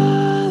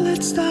star,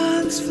 let's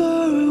dance for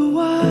a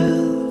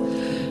while.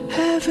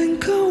 Heaven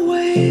can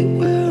wait,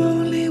 we're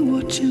only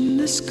watching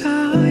the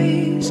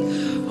skies.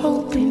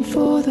 Hoping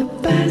for the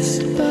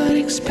best, but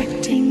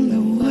expecting the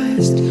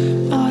worst.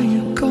 Are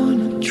you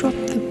gonna drop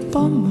the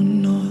bomb or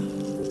not?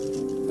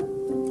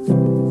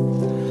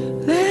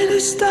 Let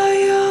us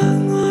die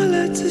young or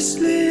let us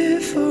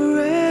live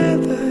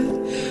forever.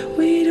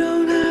 We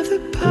don't have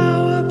the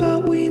power,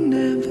 but we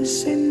never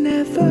say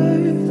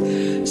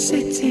never.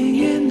 Sitting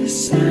in the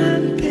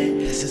sandpit.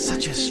 This is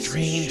such a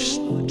strange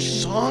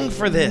song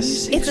for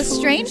this. It's a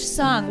strange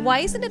song. Why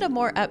isn't it a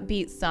more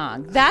upbeat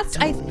song?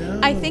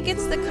 I think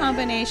it's the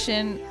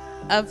combination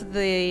of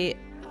the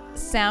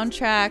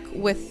soundtrack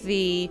with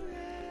the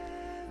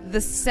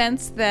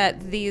sense that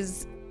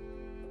these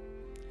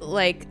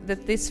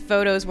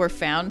photos were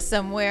found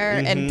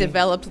somewhere and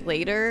developed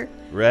later.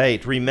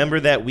 Right. Remember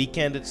that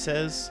weekend, it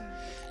says?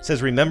 It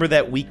says, remember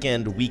that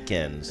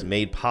weekends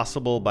made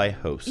possible by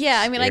hosts. Yeah,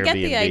 I mean, I get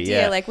the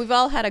idea. Yeah. Like, we've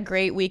all had a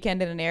great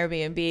weekend in an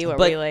Airbnb where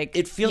but we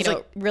it feels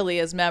like really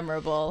is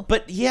memorable.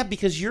 But yeah,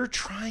 because you're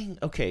trying.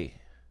 Okay,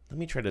 let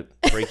me try to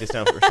break this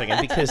down for a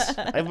second because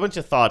I have a bunch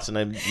of thoughts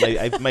and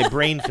my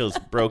brain feels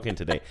broken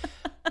today.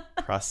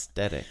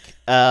 Prosthetic.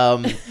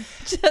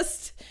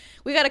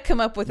 We got to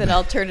come up with an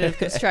alternative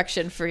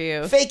construction for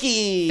you.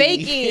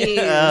 Fakies.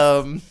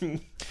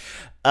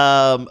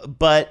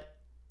 But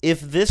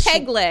if this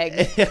peg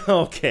leg.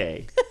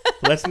 Okay,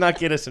 let's not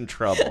get us in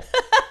trouble.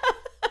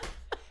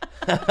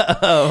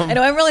 I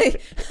know I'm really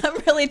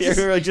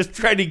you're just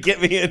trying to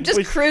get me in.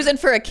 Just cruising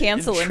for a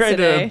cancel in today.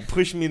 Trying to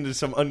push me into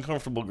some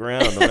uncomfortable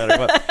ground, no matter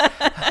what.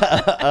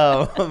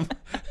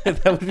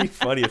 That would be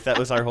funny if that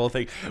was our whole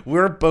thing. We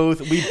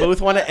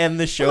both want to end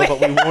the show, but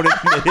we won't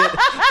admit it.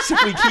 So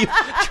we keep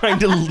trying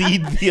to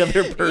lead the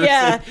other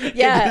person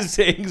into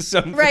saying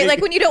something. Right,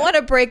 like when you don't want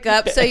to break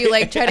up, so you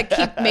like try to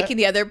keep making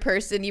the other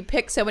person. You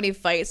pick so many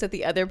fights that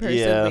the other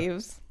person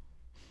leaves.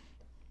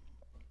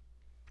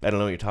 I don't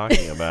know what you're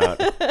talking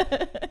about.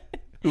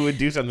 Who would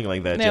do something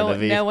like that,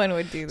 Genevieve? No one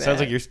would do that.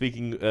 Sounds like you're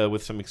speaking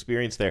with some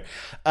experience there.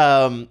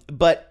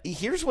 But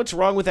here's what's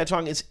wrong with that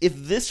song is if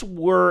this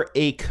were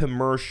a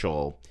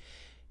commercial,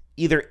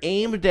 either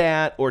aimed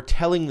at or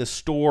telling the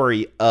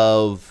story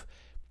of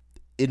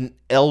an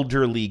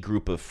elderly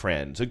group of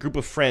friends,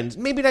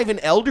 maybe not even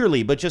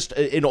elderly, but just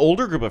an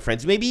older group of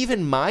friends, maybe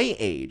even my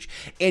age,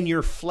 and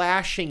you're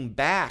flashing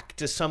back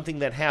to something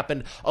that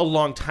happened a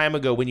long time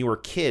ago when you were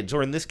kids,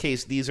 or in this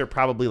case, these are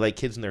probably like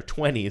kids in their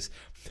 20s.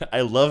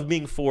 I love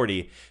being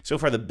 40. So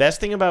far, the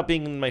best thing about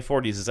being in my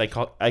 40s is I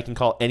can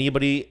call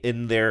anybody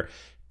in their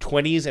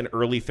 20s and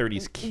early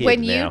 30s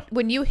kid now.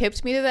 When you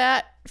hipped me to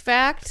that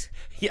fact...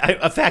 Yeah,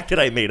 a fact that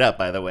I made up,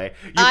 by the way.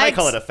 You might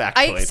call it a factoid.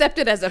 I accept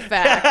it as a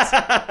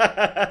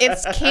fact.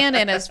 It's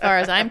canon as far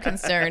as I'm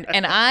concerned,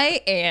 and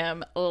I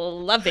am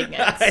loving it.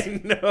 I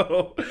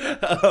know.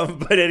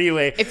 But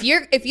anyway. If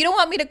you don't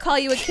want me to call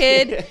you a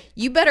kid,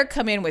 you better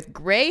come in with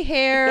gray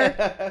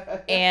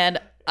hair and...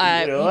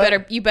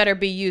 you better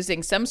be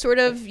using some sort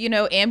of,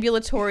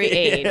 ambulatory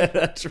aid. Yeah,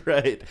 that's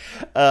right.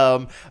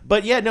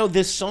 But yeah, no,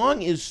 this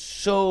song is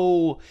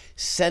so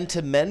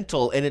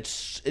sentimental, and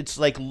it's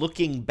like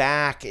looking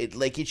back.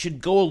 It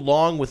should go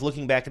along with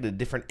looking back at a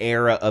different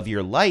era of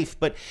your life.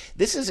 But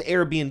this is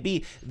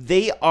Airbnb.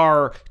 They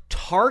are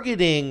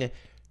targeting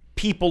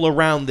people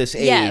around this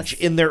age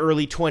in their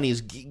early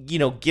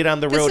 20s, get on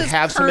the road,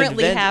 have some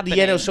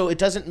adventure. So it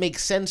doesn't make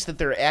sense that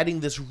they're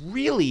adding this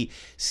really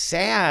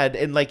sad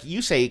and, like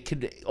you say, it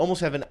could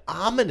almost have an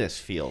ominous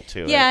feel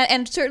to it. Yeah,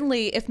 and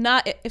certainly, if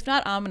not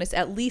ominous,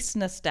 at least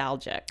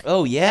nostalgic.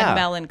 Oh, yeah. And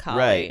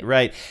melancholy.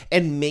 Right.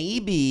 And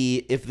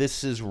maybe if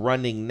this is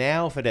running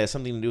now, if it has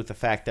something to do with the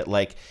fact that,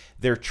 like,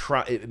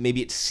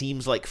 maybe it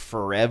seems like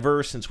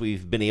forever since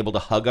we've been able to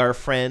hug our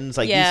friends.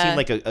 Like, you seem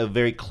like a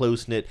very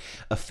close-knit,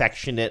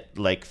 affectionate,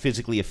 like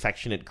physically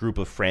affectionate group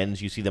of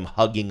friends. You see them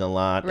hugging a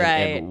lot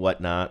and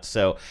whatnot.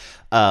 So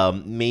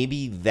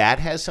maybe that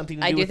has something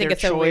to do with their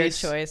choice. I do think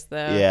it's a weird choice,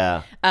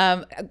 though.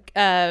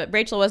 Yeah.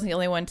 Rachel wasn't the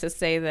only one to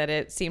say that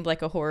it seemed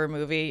like a horror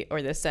movie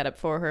or the setup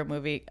for a horror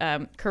movie.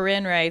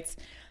 Corinne writes,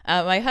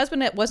 my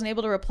husband wasn't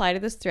able to reply to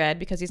this thread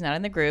because he's not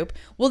in the group.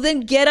 Well,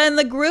 then get on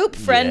the group,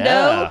 friendo.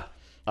 Yeah.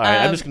 All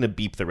right, I'm just going to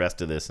beep the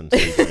rest of this and see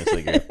if it's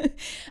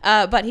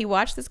like but he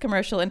watched this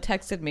commercial and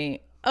texted me,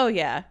 "Oh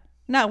yeah,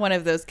 not one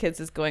of those kids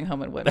is going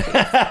home in one piece." He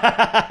said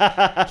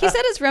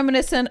it's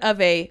reminiscent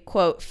of a,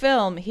 quote,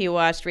 film he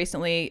watched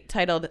recently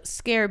titled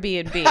Scare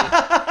B&B.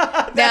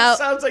 That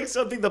sounds like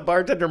something the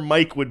bartender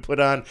Mike would put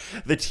on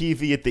the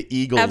TV at the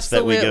Eagles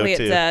that we go to.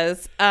 Absolutely, it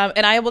does.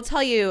 And I will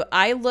tell you,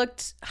 I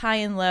looked high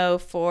and low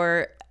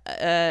for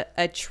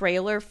a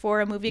trailer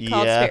for a movie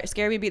called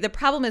Scare B&B. The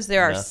problem is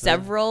there are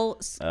several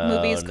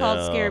movies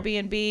called Scare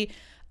B&B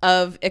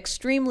of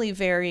extremely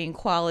varying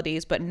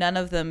qualities, but none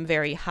of them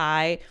very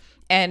high.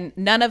 And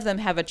none of them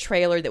have a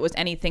trailer that was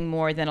anything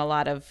more than a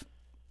lot of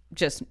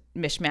just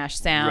mishmash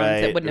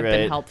sounds that wouldn't have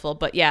been helpful.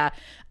 But yeah,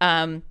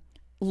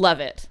 love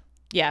it.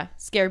 Yeah,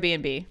 Scare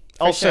B&B.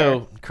 Also,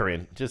 sure.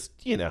 Corinne, just,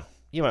 you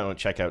might want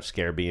to check out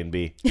Scare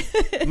B&B.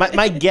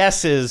 My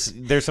guess is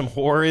there's some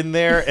horror in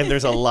there and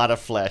there's a lot of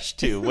flesh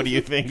too. What do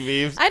you think,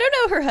 Vives? I don't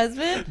know her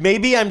husband.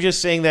 Maybe I'm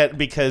just saying that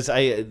because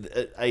I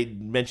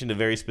mentioned a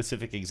very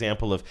specific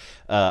example of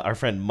our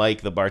friend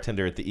Mike, the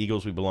bartender at the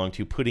Eagles we belong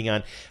to, putting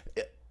on...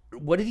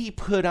 What did he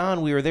put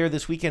on? We were there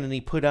this weekend, and he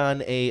put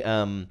on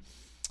a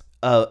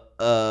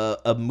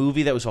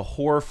movie that was a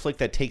horror flick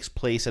that takes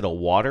place at a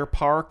water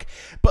park.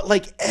 But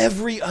like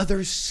every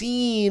other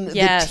scene,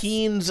 the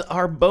teens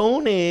are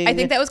boning. I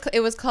think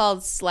it was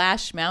called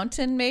Slash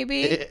Mountain,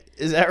 maybe.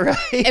 Is that right?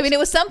 I mean, it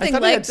was something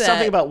like that.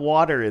 Something about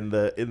water in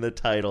the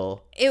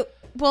title.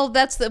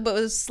 But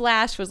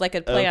Slash was like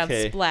a play on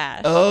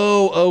Splash.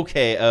 Oh,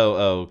 okay.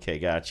 Okay,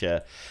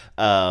 gotcha.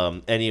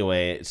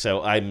 Anyway,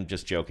 so I'm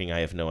just joking. I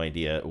have no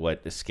idea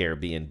what Scare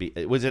B&B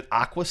was. It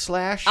Aqua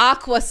Slash?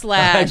 Aqua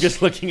Slash. I'm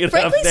just looking it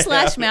Frankly, up now.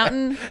 Slash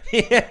Mountain,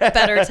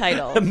 better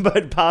title.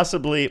 But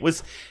possibly it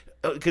was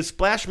because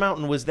Splash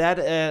Mountain, was that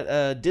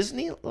at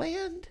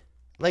Disneyland?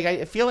 Like,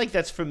 I feel like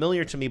that's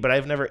familiar to me, but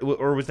I've never.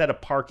 Or was that a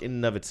park in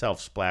and of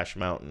itself, Splash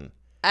Mountain?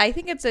 I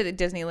think it's a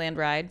Disneyland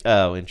ride.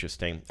 Oh,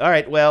 interesting. All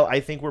right, well, I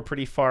think we're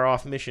pretty far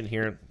off mission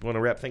here. Want to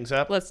wrap things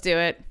up? Let's do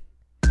it.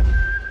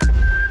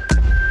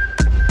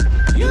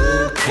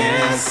 You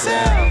can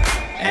sell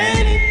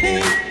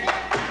anything.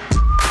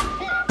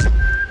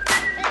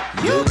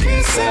 You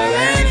can sell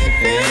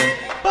anything.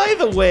 By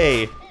the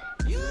way,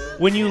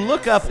 when you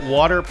look up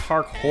water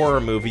park horror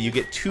movie, you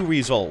get 2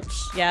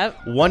 results.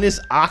 Yep. One is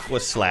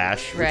Aqua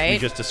Slash, which we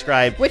just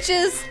described. Which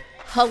is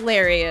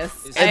hilarious.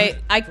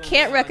 I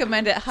can't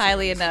recommend it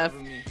highly enough.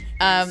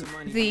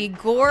 The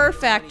gore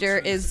factor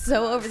is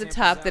so over the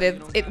top that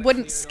it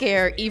wouldn't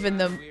scare even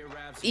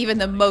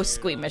the most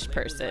squeamish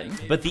person.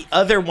 But the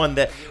other one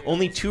that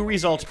only 2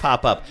 results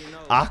pop up,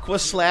 Aqua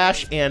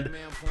Slash and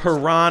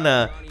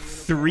Piranha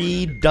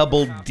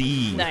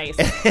 3DD. Nice.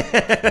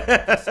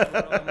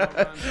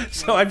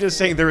 So I'm just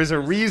saying there is a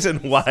reason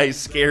why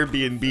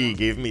Scarebnb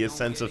gave me a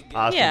sense of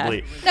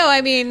possibly No,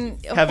 I mean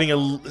having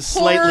a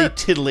slightly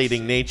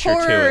titillating nature to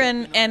it.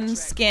 Horror and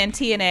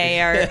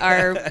Scan-TNA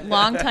are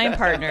longtime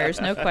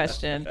partners, no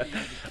question.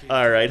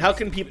 All right. How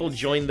can people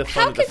join the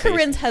fun? How can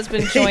Corinne's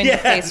husband join the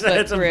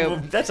Facebook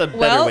group? That's a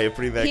better way of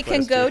putting that he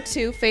question. Can go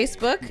to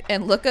Facebook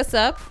and look us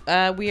up.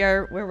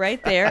 We're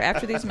right there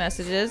after these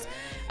messages.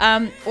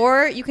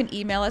 Or you can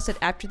email us at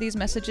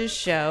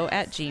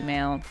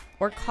afterthesemessageshow@gmail.com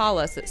or call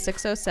us at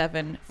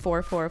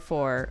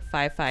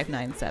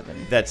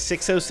 607-444-5597. That's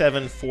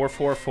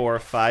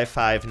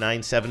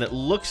 607-444-5597. It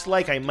looks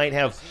like I might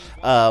have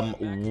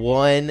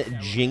one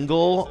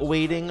jingle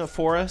waiting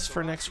for us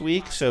for next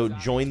week, so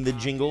join the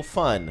jingle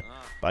fun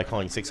by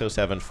calling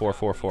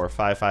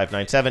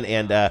 607-444-5597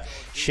 and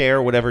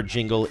share whatever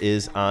jingle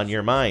is on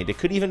your mind. It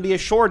could even be a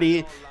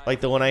shorty like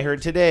the one I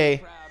heard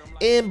today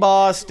in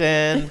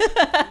Boston.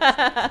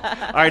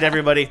 All right,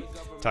 everybody.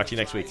 Talk to you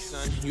next week.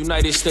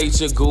 United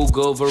States of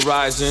Google,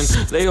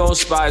 Verizon. They all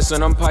spies,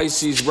 son. I'm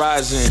Pisces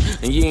rising.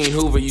 And you ain't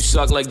Hoover, you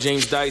suck like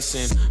James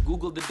Dyson.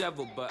 Google the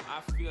devil, but I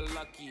feel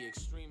lucky.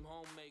 Extreme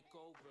home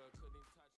makeover.